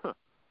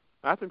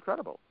 that's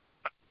incredible.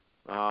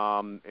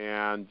 And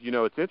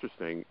it's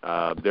interesting.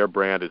 Their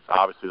brand is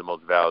obviously the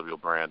most valuable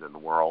brand in the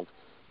world,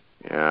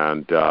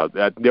 And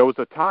there was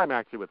a time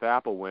actually with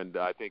Apple when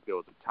I think there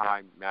was a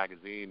Time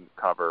magazine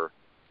cover.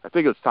 I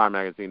think it was Time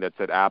magazine that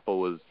said Apple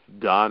was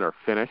done or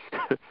finished,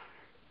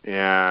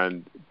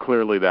 and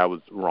clearly that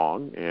was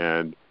wrong.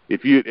 And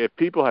if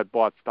people had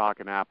bought stock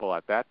in Apple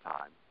at that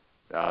time,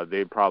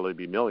 they'd probably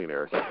be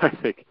millionaires. I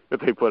think if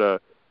they put a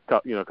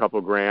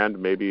couple grand,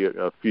 maybe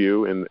a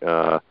few, and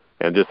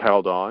just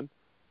held on.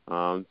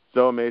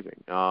 So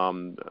amazing.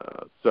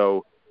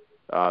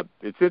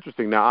 It's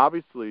interesting. Now,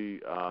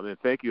 obviously, and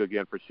thank you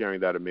again for sharing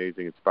that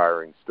amazing,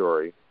 inspiring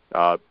story.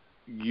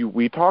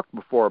 We talked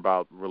before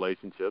about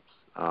relationships,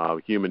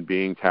 human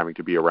beings having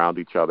to be around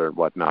each other and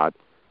whatnot.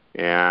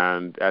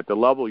 And at the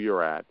level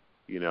you're at,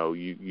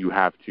 you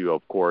have to,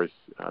 of course,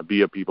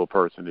 be a people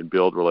person and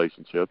build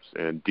relationships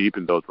and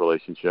deepen those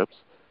relationships.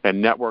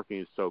 And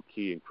networking is so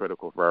key and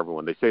critical for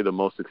everyone. They say the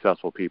most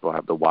successful people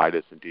have the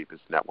widest and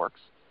deepest networks.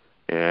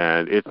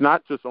 And it's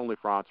not just only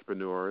for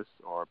entrepreneurs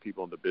or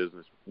people in the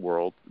business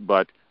world,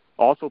 but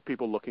also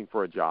people looking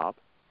for a job.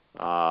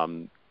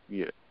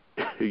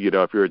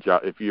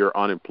 If you're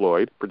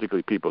unemployed,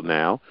 particularly people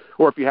now,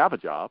 or if you have a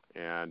job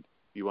and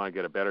you want to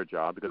get a better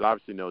job, because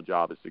obviously no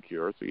job is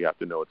secure, so you have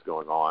to know what's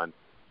going on.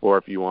 Or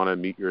if you want to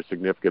meet your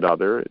significant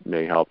other, it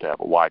may help to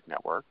have a wide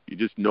network. You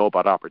just know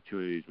about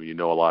opportunities when you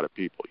know a lot of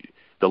people.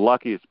 The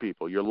luckiest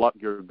people, your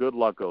good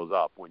luck goes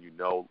up when you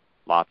know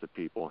lots of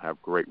people and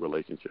have great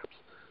relationships.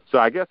 So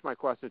I guess my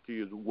question to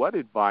you is, what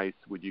advice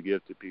would you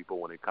give to people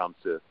when it comes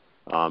to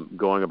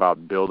going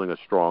about building a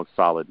strong,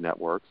 solid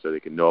network so they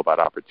can know about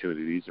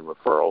opportunities and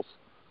referrals?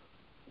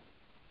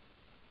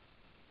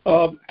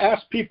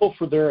 Ask people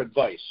for their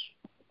advice.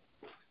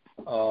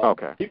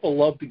 Okay. People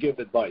love to give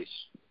advice.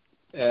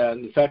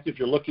 And, in fact, if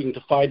you're looking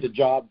to find a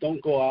job,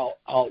 don't go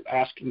out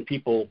asking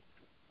people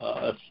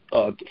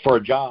for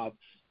a job.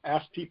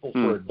 Ask people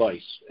for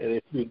advice. And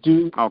if you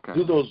do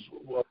those,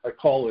 what I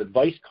call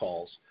advice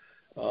calls,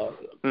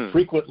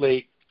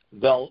 frequently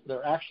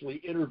they're actually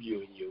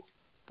interviewing you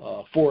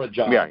for a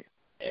job,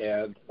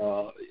 and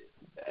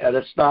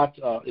it's not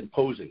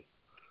imposing.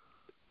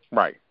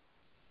 Right.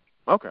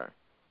 Okay.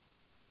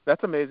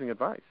 That's amazing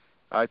advice.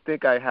 I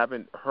think I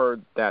haven't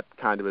heard that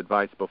kind of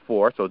advice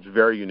before, so it's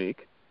very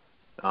unique.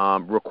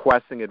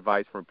 Requesting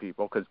advice from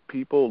people, because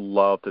people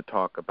love to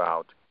talk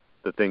about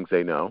the things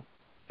they know,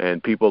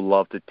 and people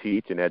love to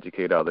teach and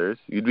educate others.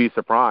 You'd be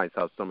surprised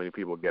how so many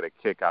people get a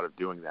kick out of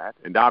doing that.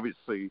 And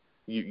obviously,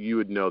 you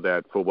would know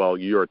that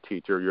you're a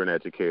teacher, you're an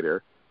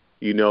educator.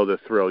 You know the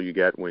thrill you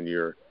get when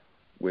you're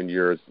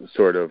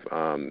sort of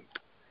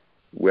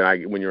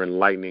when you're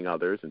enlightening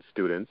others and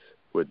students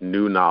with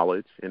new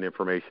knowledge and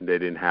information they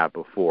didn't have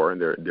before, and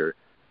they're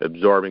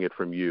absorbing it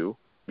from you,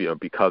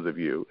 because of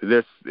you.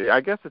 I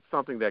guess it's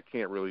something that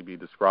can't really be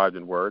described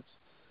in words.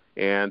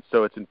 And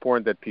so it's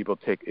important that people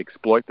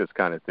exploit this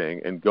kind of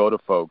thing and go to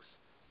folks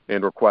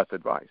and request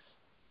advice.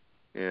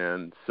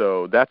 And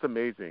so that's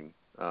amazing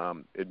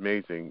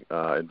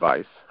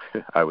advice,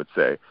 I would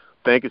say.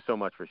 Thank you so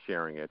much for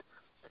sharing it.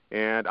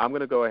 And I'm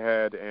going to go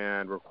ahead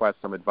and request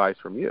some advice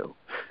from you.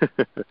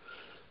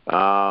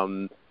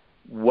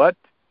 What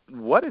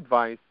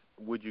advice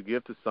would you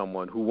give to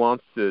someone who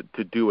wants to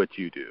do what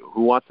you do,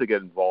 who wants to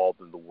get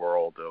involved in the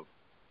world of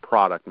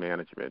product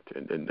management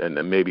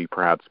and maybe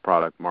perhaps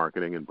product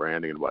marketing and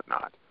branding and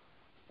whatnot?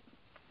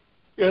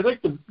 Yeah, I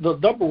think the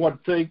number one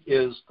thing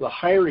is the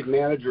hiring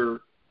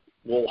manager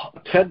will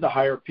tend to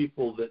hire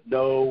people that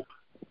know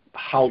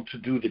how to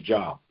do the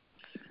job.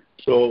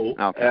 So,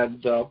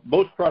 and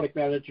most product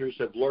managers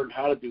have learned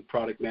how to do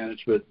product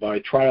management by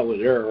trial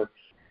and error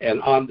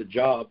and on the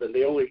job, and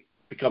they only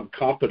become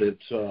competent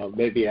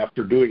maybe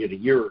after doing it a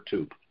year or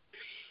two.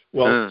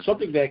 Well,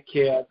 something that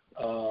can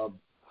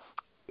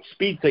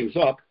speed things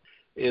up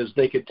is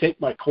they could take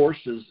my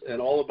courses,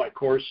 and all of my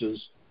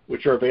courses,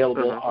 which are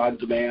available on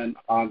demand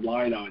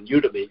online on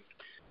Udemy,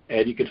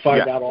 and you can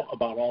find out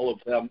about all of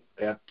them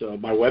at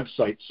my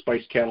website,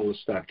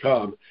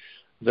 spicecatalyst.com,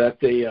 that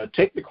they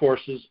take the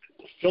courses,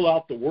 fill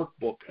out the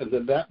workbook, and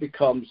then that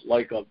becomes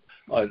like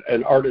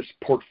an artist's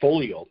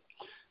portfolio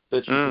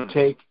that you can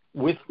take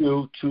with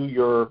you to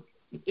your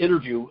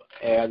interview,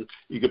 and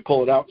you can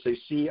pull it out and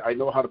say, see, I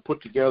know how to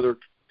put together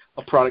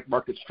a product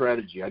market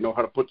strategy. I know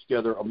how to put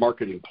together a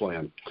marketing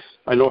plan.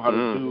 I know how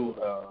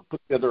to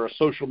put together a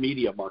social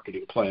media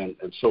marketing plan,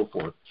 and so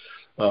forth,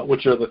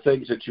 which are the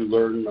things that you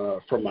learn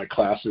from my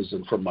classes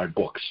and from my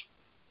books.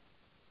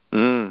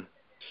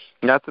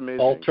 That's amazing.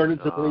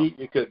 Alternatively,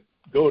 you could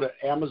go to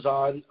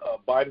Amazon,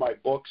 buy my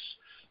books,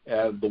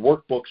 and the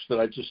workbooks that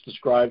I just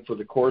described for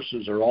the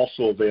courses are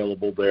also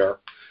available there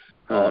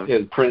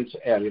in print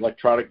and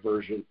electronic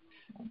version.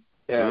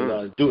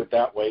 And do it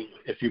that way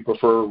if you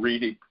prefer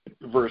reading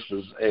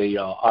versus a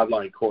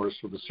online course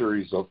with a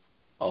series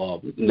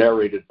of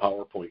narrated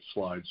PowerPoint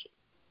slides.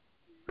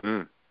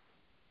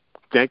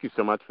 Thank you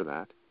so much for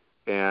that.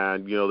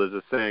 And, there's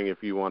a saying,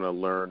 if you want to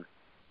learn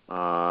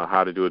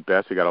how to do it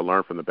best, you got to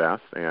learn from the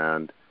best.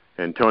 And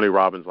Tony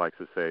Robbins likes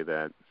to say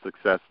that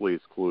success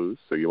leaves clues,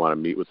 so you want to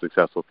meet with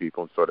successful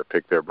people and sort of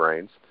pick their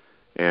brains.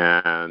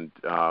 And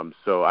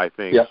so I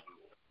think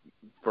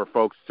for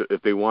folks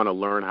if they want to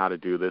learn how to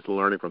do this,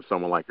 learning from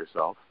someone like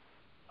yourself,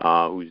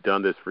 who's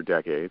done this for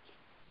decades,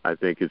 I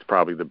think is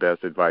probably the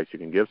best advice you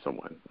can give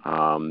someone.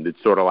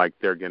 It's sort of like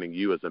they're getting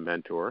you as a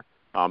mentor.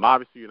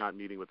 Obviously, you're not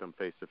meeting with them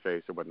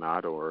face-to-face or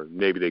whatnot, or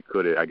maybe they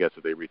could, I guess,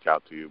 if they reach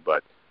out to you.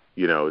 But,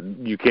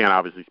 you can't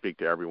obviously speak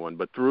to everyone.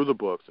 But through the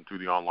books and through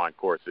the online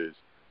courses,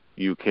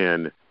 you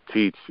can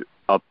teach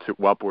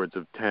upwards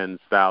of tens,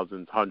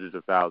 thousands, hundreds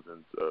of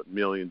thousands,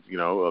 millions,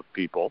 of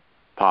people,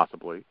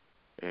 possibly.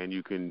 And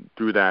you can,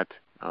 through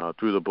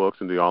the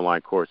books and the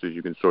online courses,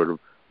 you can sort of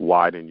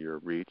widen your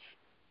reach.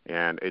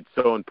 And it's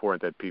so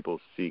important that people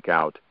seek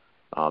out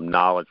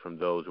knowledge from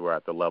those who are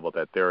at the level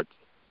that they're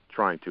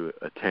trying to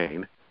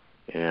attain.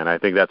 And I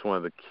think that's one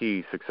of the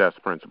key success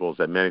principles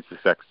that many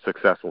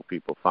successful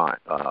people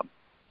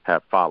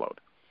have followed.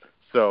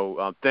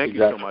 So thank you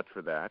so much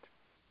for that.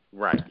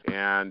 Right.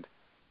 And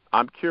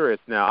I'm curious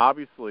now,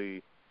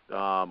 obviously,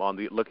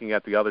 looking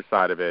at the other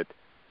side of it,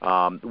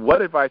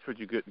 what advice would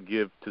you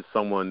give to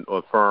someone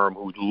or firm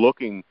who's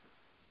looking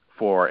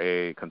for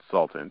a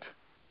consultant,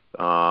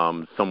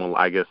 someone,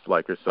 I guess,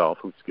 like yourself,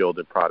 who's skilled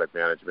in product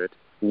management?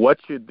 What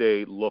should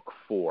they look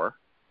for,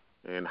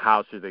 and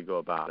how should they go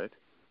about it?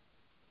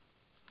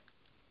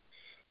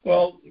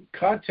 Well,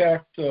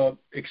 contact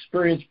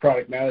experienced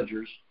product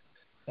managers,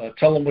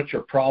 tell them what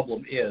your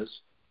problem is,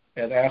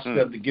 and ask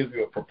them to give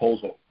you a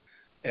proposal.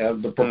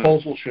 And the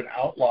proposal should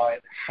outline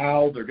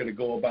how they're going to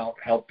go about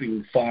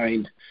helping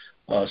find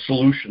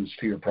solutions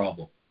to your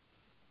problem.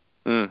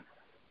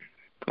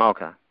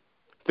 Okay.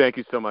 Thank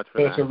you so much for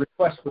that. So it's a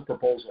request for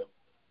proposal.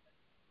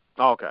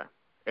 Okay.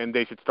 And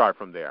they should start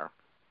from there.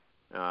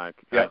 I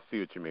see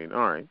what you mean.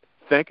 All right.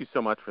 Thank you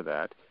so much for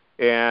that.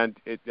 And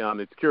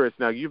it's curious.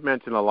 Now, you've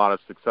mentioned a lot of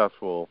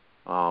successful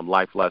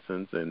life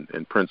lessons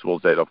and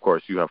principles that, of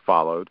course, you have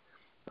followed.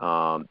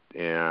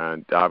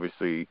 And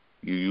obviously,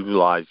 you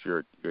utilize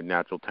your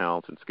natural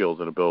talents and skills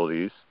and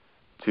abilities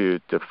to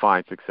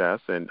find success.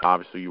 And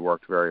obviously, you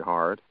worked very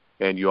hard.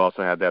 And you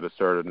also had that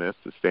assertiveness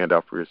to stand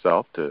up for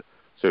yourself.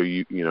 So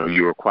you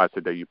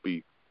requested that you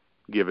be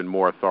given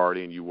more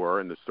authority, and you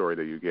were in the story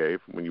that you gave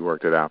when you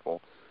worked at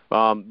Apple.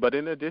 But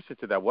in addition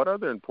to that, what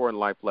other important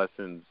life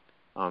lessons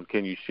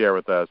can you share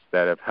with us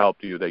that have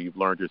helped you, that you've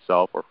learned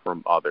yourself or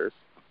from others?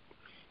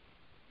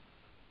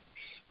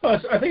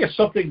 Well, I think it's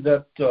something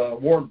that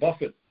Warren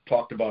Buffett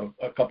talked about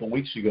a couple of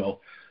weeks ago,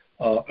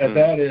 and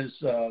that is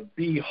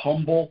be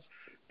humble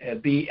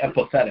and be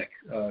empathetic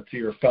to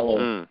your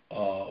fellow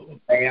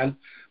man,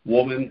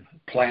 woman,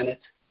 planet.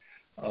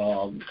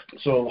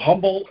 So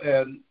humble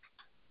and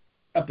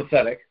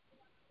empathetic,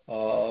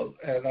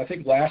 and I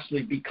think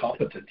lastly, be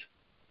competent.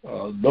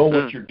 Know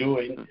what you're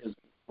doing is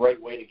the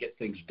right way to get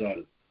things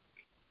done.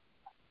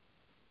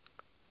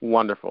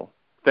 Wonderful.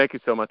 Thank you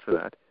so much for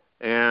that.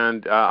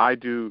 And I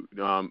do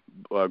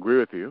agree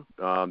with you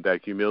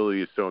that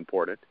humility is so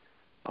important.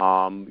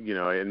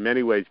 In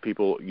many ways,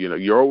 people,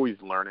 you're always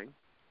learning.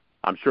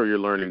 I'm sure you're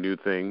learning new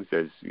things,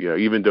 as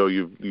even though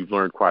you've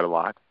learned quite a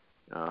lot.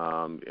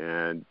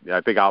 And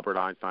I think Albert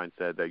Einstein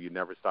said that you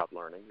never stop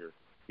learning.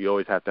 You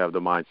always have to have the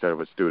mindset of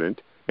a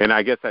student, and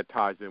I guess that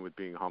ties in with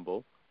being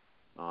humble.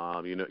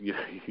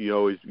 You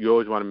always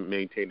want to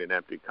maintain an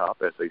empty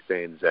cup, as they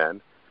say in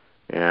Zen,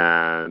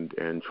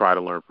 and try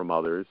to learn from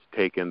others,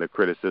 take in the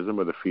criticism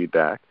or the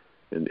feedback,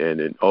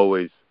 and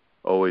always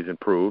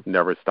improve.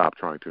 Never stop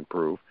trying to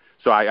improve.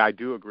 So I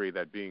do agree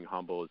that being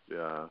humble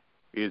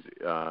is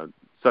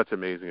such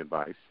amazing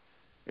advice.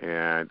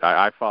 And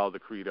I follow the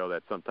credo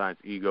that sometimes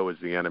ego is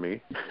the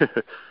enemy.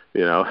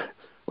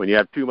 When you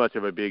have too much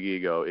of a big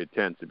ego, it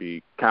tends to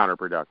be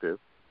counterproductive.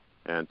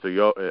 And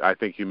so I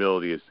think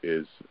humility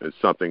is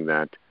something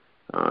that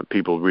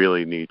people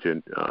really need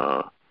to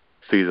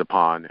seize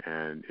upon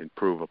and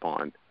improve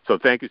upon. So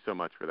thank you so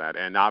much for that.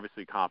 And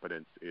obviously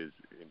competence is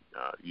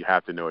you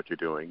have to know what you're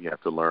doing. You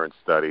have to learn,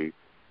 study,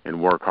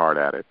 and work hard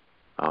at it.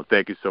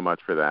 Thank you so much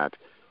for that.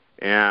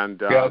 And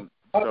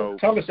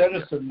Thomas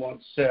Edison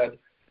once said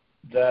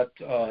that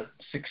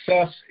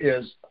success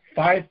is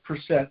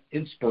 5%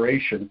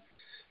 inspiration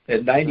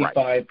and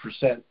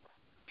 95%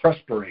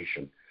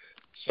 perspiration.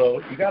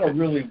 So you got to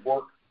really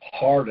work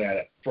hard at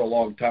it for a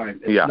long time.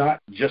 It's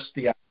not just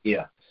the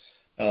idea.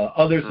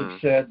 Others have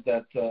said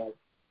that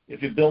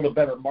if you build a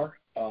better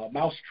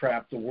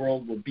mousetrap, the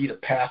world will beat a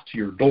path to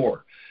your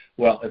door.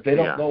 Well, if they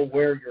don't know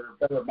where your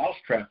better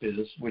mousetrap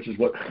is, which is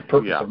what the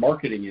purpose of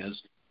marketing is,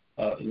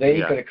 they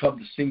ain't going to come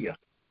to see you.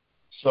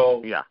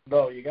 So,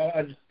 no, you got to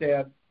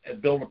understand and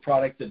build a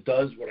product that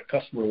does what a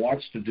customer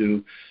wants to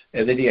do,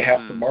 and then you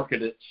have to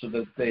market it so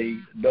that they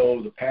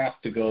know the path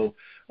to go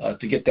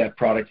to get that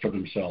product for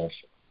themselves.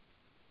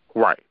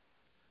 Right.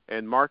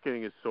 And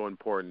marketing is so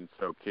important,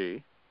 so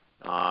key.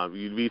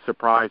 You'd be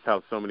surprised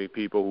how so many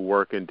people who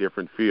work in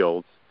different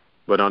fields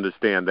but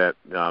understand that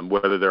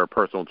whether they're a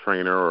personal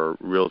trainer or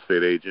real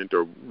estate agent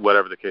or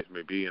whatever the case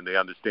may be, and they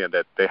understand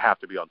that they have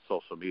to be on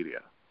social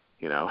media.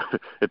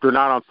 If they're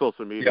not on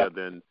social media,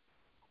 then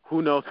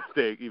who knows if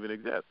they even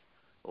exist?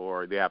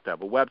 Or they have to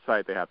have a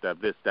website, they have to have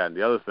this, that, and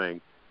the other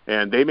thing,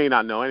 and they may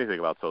not know anything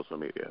about social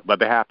media, but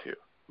they have to,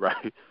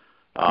 right?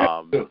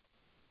 It,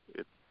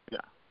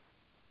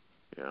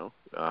 yeah,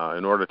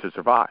 in order to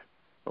survive,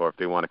 or if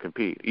they want to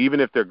compete, even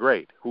if they're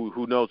great,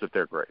 who knows if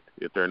they're great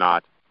if they're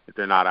not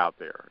out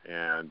there,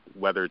 and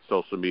whether it's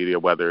social media,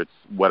 whether it's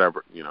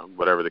whatever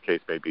whatever the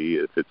case may be,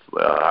 if it's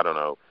I don't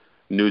know,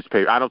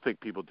 newspaper. I don't think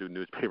people do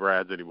newspaper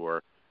ads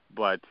anymore,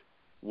 but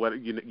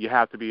you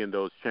have to be in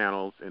those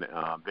channels and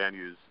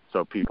venues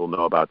so people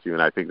know about you,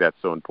 and I think that's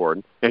so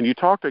important. And you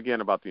talked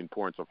again about the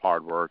importance of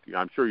hard work.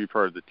 I'm sure you've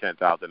heard the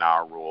 10,000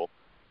 hour rule.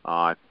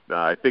 I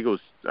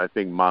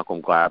think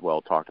Malcolm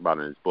Gladwell talked about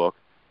in his book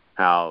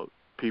how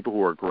people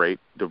who are great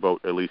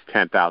devote at least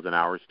 10,000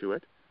 hours to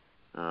it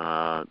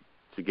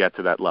to get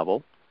to that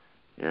level.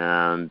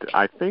 And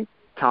I think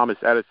Thomas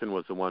Edison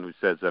was the one who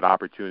says that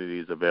opportunity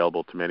is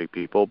available to many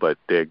people, but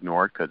they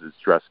ignore it because it's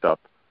dressed up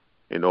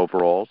in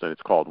overalls and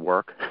it's called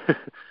work,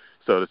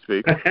 so to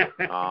speak.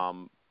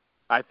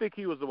 I think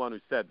he was the one who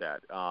said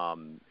that.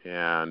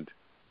 And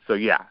so,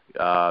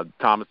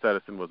 Thomas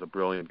Edison was a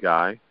brilliant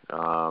guy.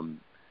 And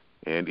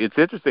it's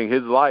interesting,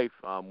 his life,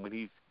 when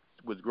he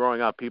was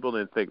growing up, people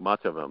didn't think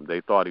much of him.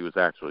 They thought he was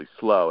actually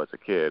slow as a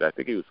kid. I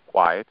think he was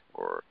quiet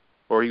or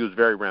he was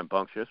very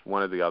rambunctious,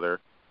 one or the other.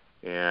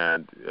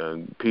 And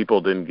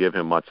people didn't give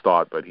him much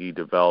thought, but he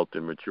developed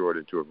and matured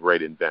into a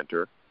great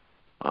inventor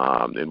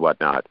and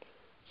whatnot.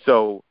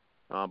 So,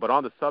 but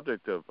on the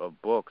subject of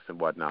books and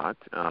whatnot,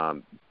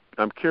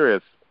 I'm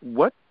curious,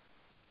 what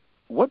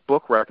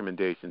book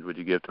recommendations would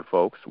you give to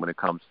folks when it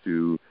comes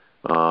to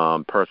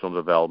personal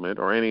development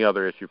or any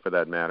other issue for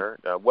that matter?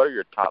 What are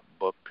your top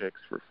book picks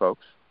for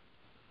folks?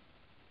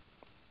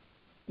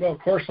 Well, of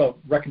course, I'll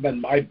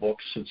recommend my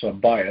books since I'm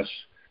biased.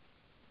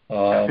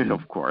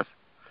 Of course.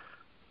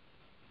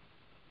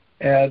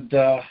 And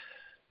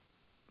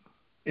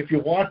if you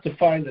want to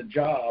find a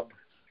job,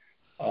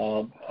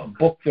 a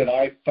book that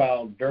I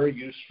found very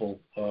useful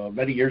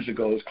many years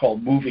ago is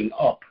called Moving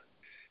Up.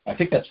 I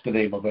think that's the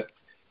name of it.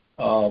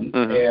 And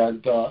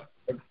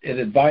it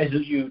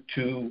advises you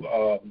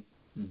to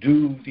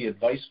do the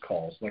advice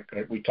calls, like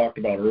we talked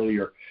about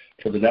earlier,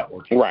 for the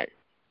networking. Right.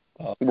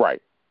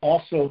 Right.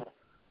 Also,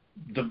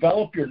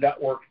 develop your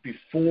network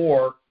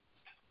before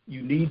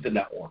you need the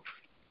network.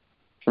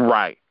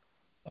 Right.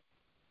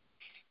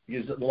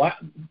 Because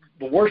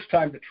the worst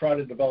time to try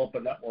to develop a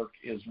network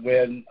is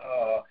when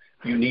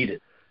you need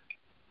it.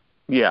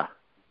 Yeah,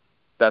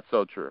 that's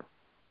so true.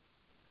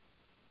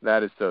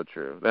 That is so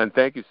true. And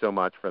thank you so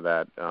much for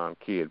that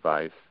key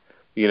advice.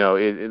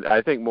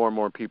 I think more and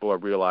more people are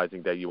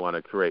realizing that you want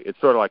to create. It's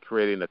sort of like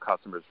creating the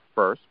customers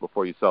first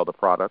before you sell the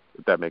product,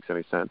 if that makes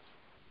any sense.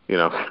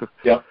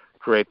 Yep.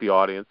 Create the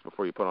audience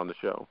before you put on the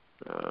show.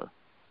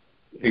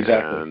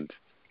 Exactly. And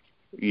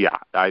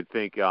I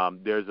think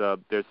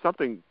there's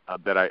something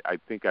that I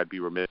think I'd be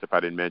remiss if I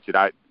didn't mention.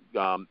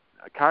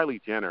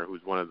 Kylie Jenner,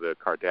 who's one of the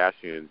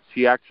Kardashians,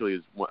 she actually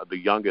is one of the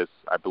youngest,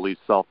 I believe,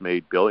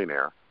 self-made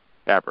billionaire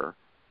ever.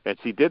 And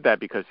she did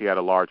that because she had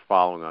a large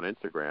following on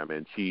Instagram,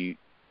 and she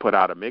put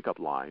out a makeup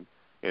line,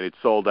 and it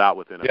sold out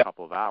within a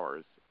couple of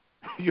hours.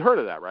 You heard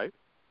of that, right?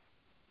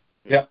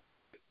 Yeah.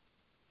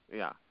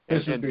 Yeah.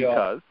 And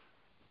because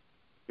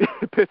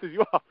it pisses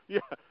you off.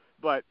 Yeah.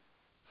 But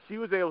she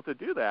was able to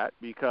do that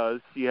because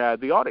she had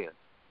the audience.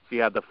 She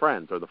had the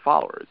friends or the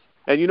followers.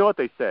 And you know what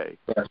they say?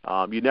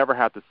 Right. You never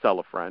have to sell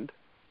a friend.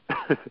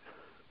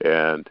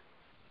 And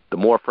the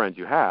more friends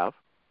you have,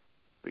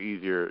 the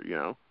easier,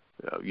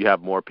 you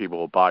have more people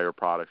who buy your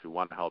products who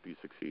want to help you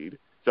succeed.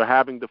 So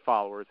having the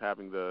followers,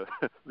 having the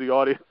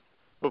audience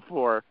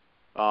before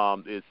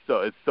is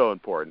so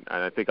important,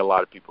 and I think a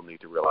lot of people need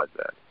to realize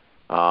that.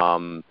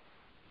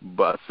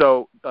 But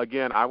so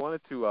again, I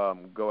wanted to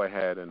go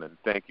ahead and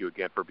thank you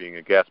again for being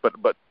a guest.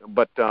 But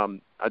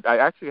I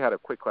actually had a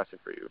quick question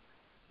for you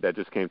that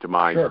just came to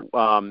mind.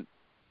 Sure.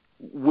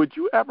 Would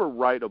you ever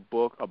write a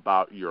book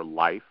about your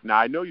life? Now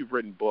I know you've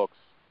written books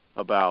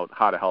about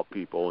how to help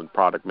people and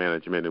product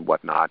management and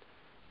whatnot,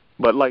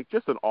 but like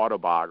just an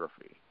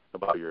autobiography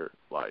about your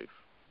life.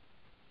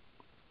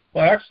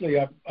 Well, actually,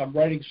 I'm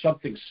writing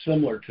something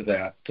similar to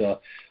that.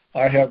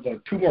 I have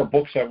 2 more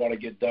books I want to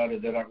get done,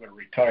 and then I'm going to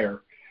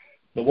retire.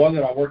 The one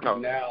that I'm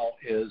working now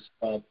is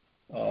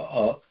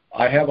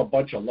I have a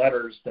bunch of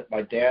letters that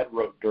my dad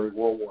wrote during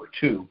World War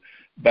II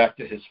back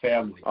to his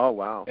family. Oh,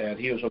 wow. And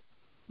he was a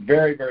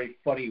very, very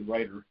funny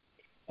writer,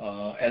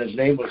 and his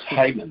name was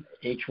Hyman,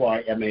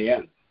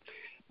 Hyman.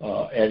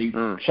 And he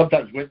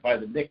sometimes went by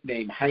the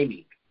nickname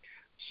Jaime.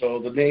 So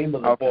the name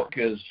of the book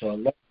is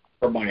Letter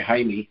from My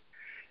Jaime,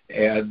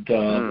 and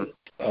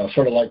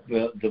sort of like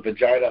the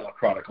Vagina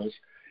Chronicles.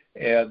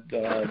 And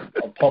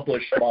I'll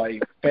publish my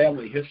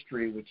family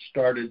history, which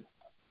started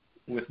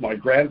with my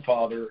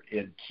grandfather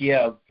in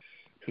Kiev,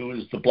 who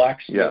is the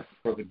blacksmith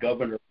for the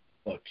governor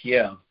of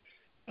Kiev,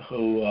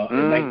 who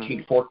in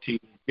 1914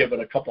 was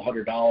given a couple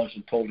 $100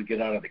 and told to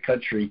get out of the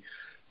country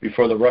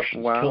before the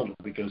Russians killed him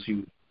because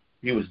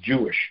he was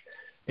Jewish,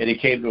 and he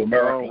came to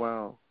America. Oh,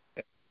 wow.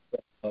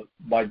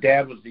 My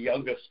dad was the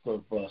youngest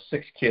of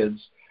 6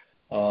 kids,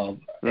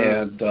 and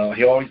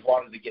he always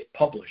wanted to get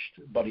published,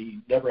 but he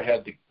never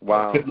had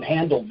couldn't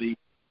handle the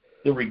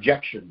the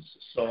rejections.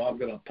 So I'm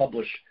going to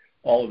publish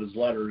all of his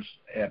letters,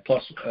 and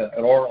plus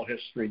an oral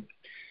history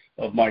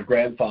of my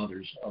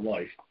grandfather's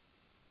life,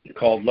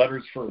 called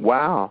Letters for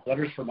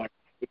My.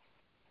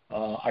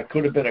 I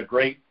could have been a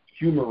great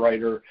humor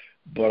writer,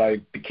 but I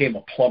became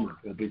a plumber.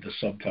 Will be the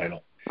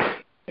subtitle.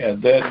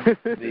 And then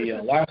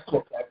the last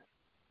book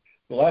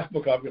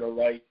I'm going to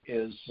write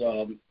is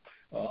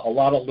a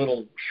lot of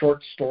little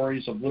short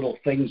stories of little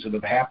things that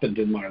have happened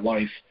in my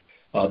life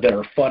that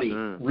are funny,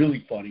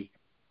 really funny.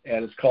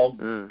 And it's called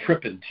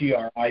Trippin',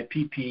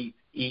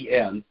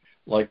 Trippen,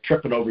 like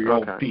tripping over your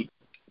own feet.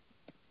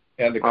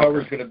 And the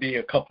cover is going to be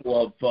a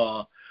couple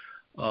of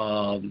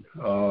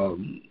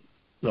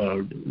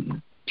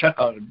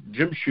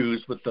gym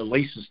shoes with the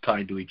laces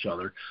tied to each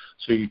other,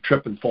 so you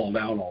trip and fall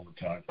down all the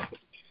time.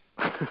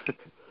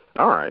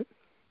 All right.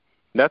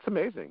 That's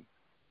amazing.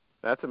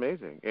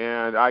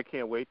 And I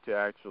can't wait to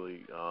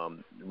actually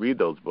read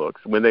those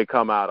books. When they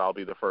come out, I'll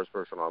be the first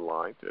person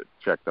online to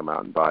check them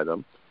out and buy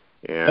them.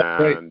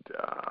 And,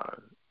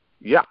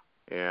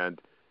 and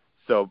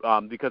so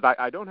because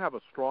I don't have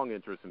a strong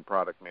interest in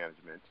product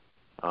management,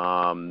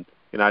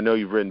 and I know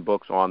you've written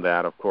books on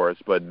that, of course,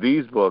 but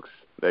these books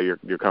that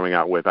you're coming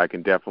out with, I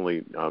can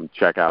definitely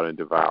check out and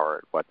devour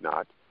and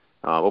whatnot.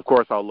 Of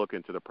course, I'll look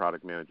into the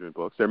product management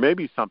books. There may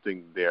be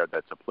something there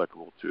that's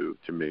applicable to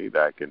me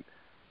that I can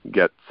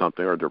get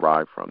something or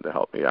derive from to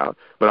help me out.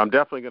 But I'm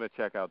definitely going to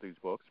check out these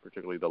books,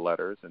 particularly the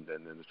letters and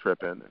then the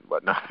Trippin' and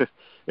whatnot.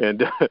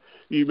 And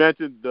you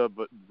mentioned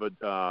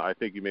I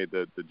think you made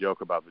the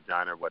joke about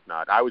vagina and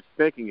whatnot. I was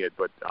thinking it,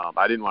 but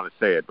I didn't want to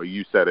say it, but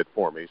you said it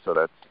for me, so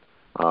that's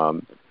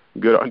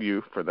good on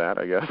you for that,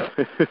 I guess.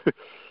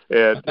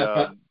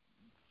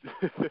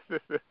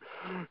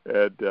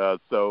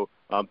 So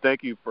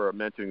thank you for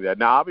mentioning that.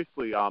 Now,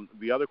 obviously,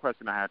 the other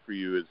question I had for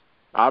you is,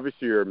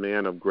 obviously, you're a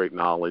man of great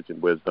knowledge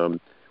and wisdom.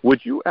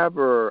 Would you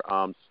ever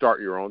start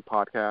your own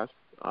podcast?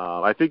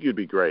 I think you'd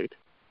be great.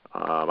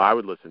 I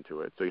would listen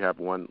to it. So you have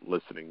one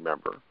listening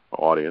member,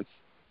 audience.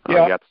 You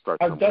have to start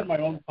I've done my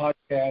own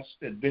podcast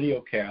and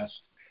videocast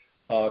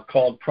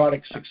called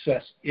Product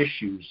Success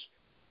Issues,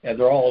 and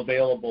they're all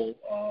available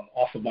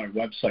off of my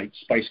website,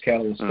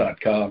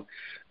 spicecatalyst.com.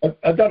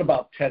 I've done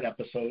about 10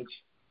 episodes,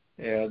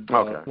 and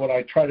what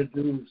I try to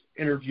do is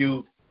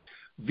interview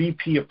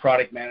VP of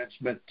product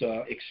management,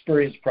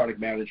 experienced product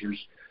managers,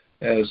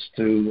 as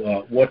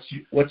to what's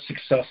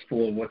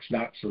successful and what's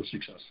not so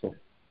successful.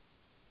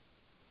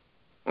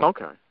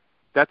 Okay,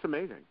 that's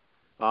amazing.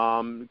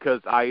 Because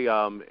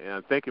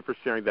and thank you for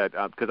sharing that.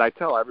 Because I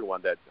tell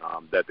everyone that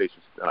they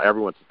should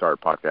everyone should start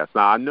a podcast.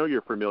 Now I know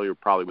you're familiar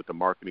probably with the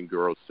marketing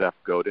guru Seth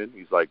Godin.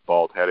 He's like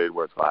bald-headed,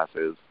 wears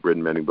glasses,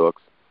 written many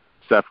books.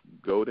 Seth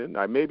Godin.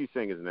 I may be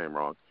saying his name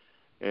wrong,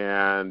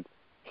 and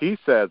he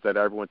says that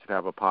everyone should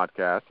have a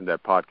podcast and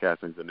that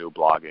podcasting is the new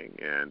blogging,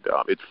 and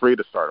it's free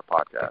to start a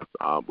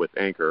podcast with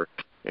Anchor.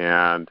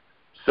 And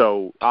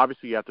so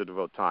obviously you have to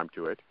devote time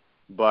to it,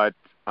 but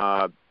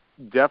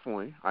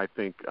definitely I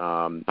think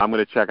I'm going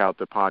to check out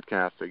the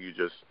podcast that you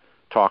just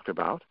talked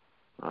about,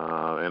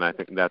 and I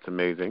think that's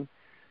amazing.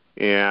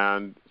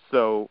 And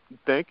so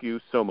thank you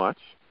so much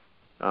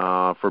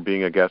for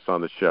being a guest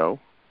on the show.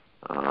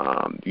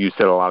 You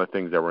said a lot of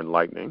things that were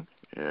enlightening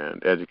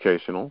and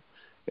educational,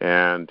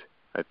 and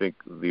I think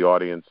the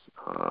audience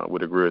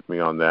would agree with me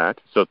on that.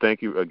 So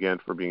thank you again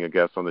for being a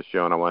guest on the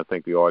show, and I want to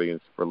thank the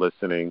audience for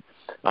listening.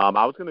 I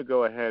was going to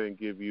go ahead and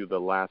give you the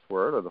last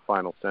word or the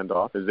final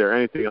send-off. Is there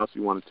anything else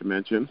you wanted to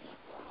mention?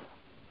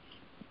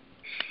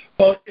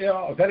 Well,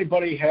 if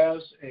anybody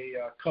has a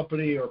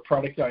company or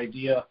product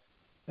idea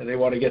and they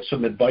want to get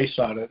some advice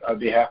on it, I'd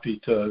be happy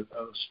to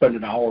spend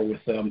an hour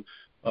with them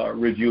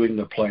reviewing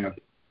the plan.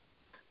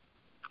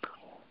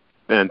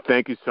 And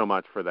thank you so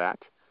much for that.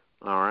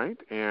 All right.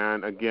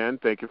 And again,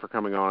 thank you for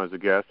coming on as a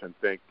guest, and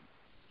thank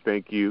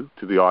you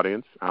to the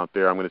audience out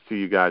there. I'm going to see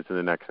you guys in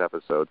the next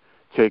episode.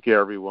 Take care,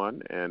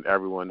 everyone, and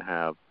everyone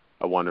have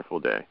a wonderful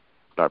day.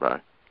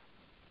 Bye-bye.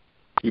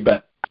 You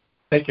bet.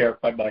 Take care.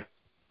 Bye-bye.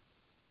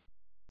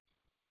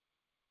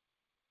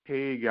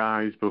 Hey,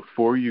 guys,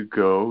 before you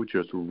go,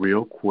 just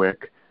real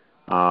quick,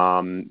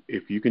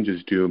 if you can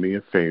just do me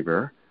a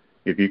favor,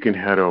 if you can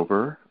head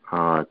over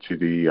to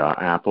the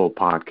Apple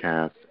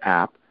Podcast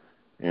app,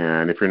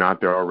 and if you're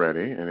not there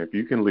already, and if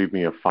you can leave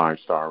me a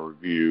 5-star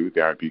review,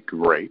 that would be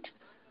great.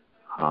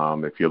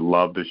 If you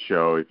love the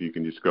show, if you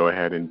can just go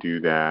ahead and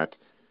do that,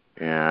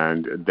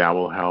 and that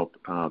will help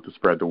to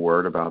spread the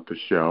word about the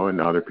show,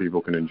 and other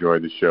people can enjoy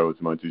the show as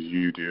much as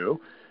you do.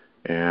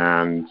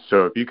 And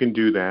so if you can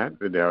do that,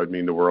 that would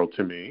mean the world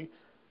to me.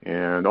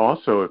 And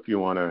also, if you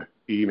want to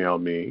email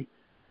me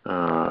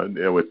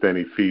with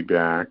any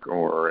feedback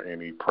or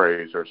any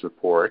praise or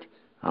support,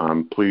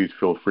 please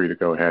feel free to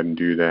go ahead and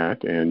do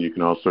that. And you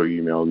can also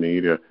email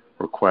me to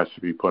request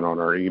to be put on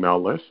our email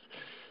list.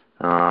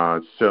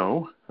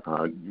 So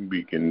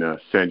we can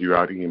send you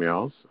out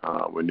emails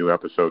when new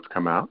episodes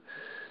come out.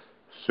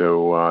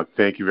 So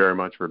thank you very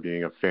much for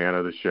being a fan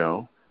of the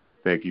show.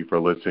 Thank you for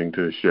listening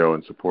to the show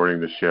and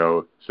supporting the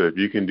show. So if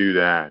you can do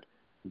that,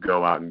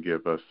 go out and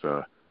give us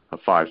a a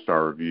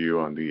 5-star review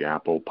on the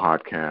Apple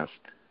Podcast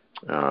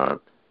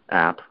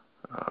app,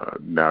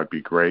 that would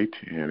be great.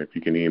 And if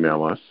you can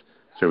email us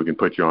so we can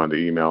put you on the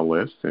email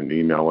list and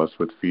email us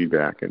with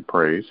feedback and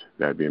praise,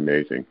 that'd be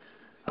amazing.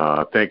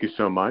 Thank you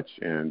so much,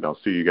 and I'll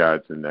see you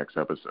guys in the next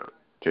episode.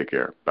 Take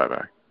care.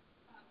 Bye-bye.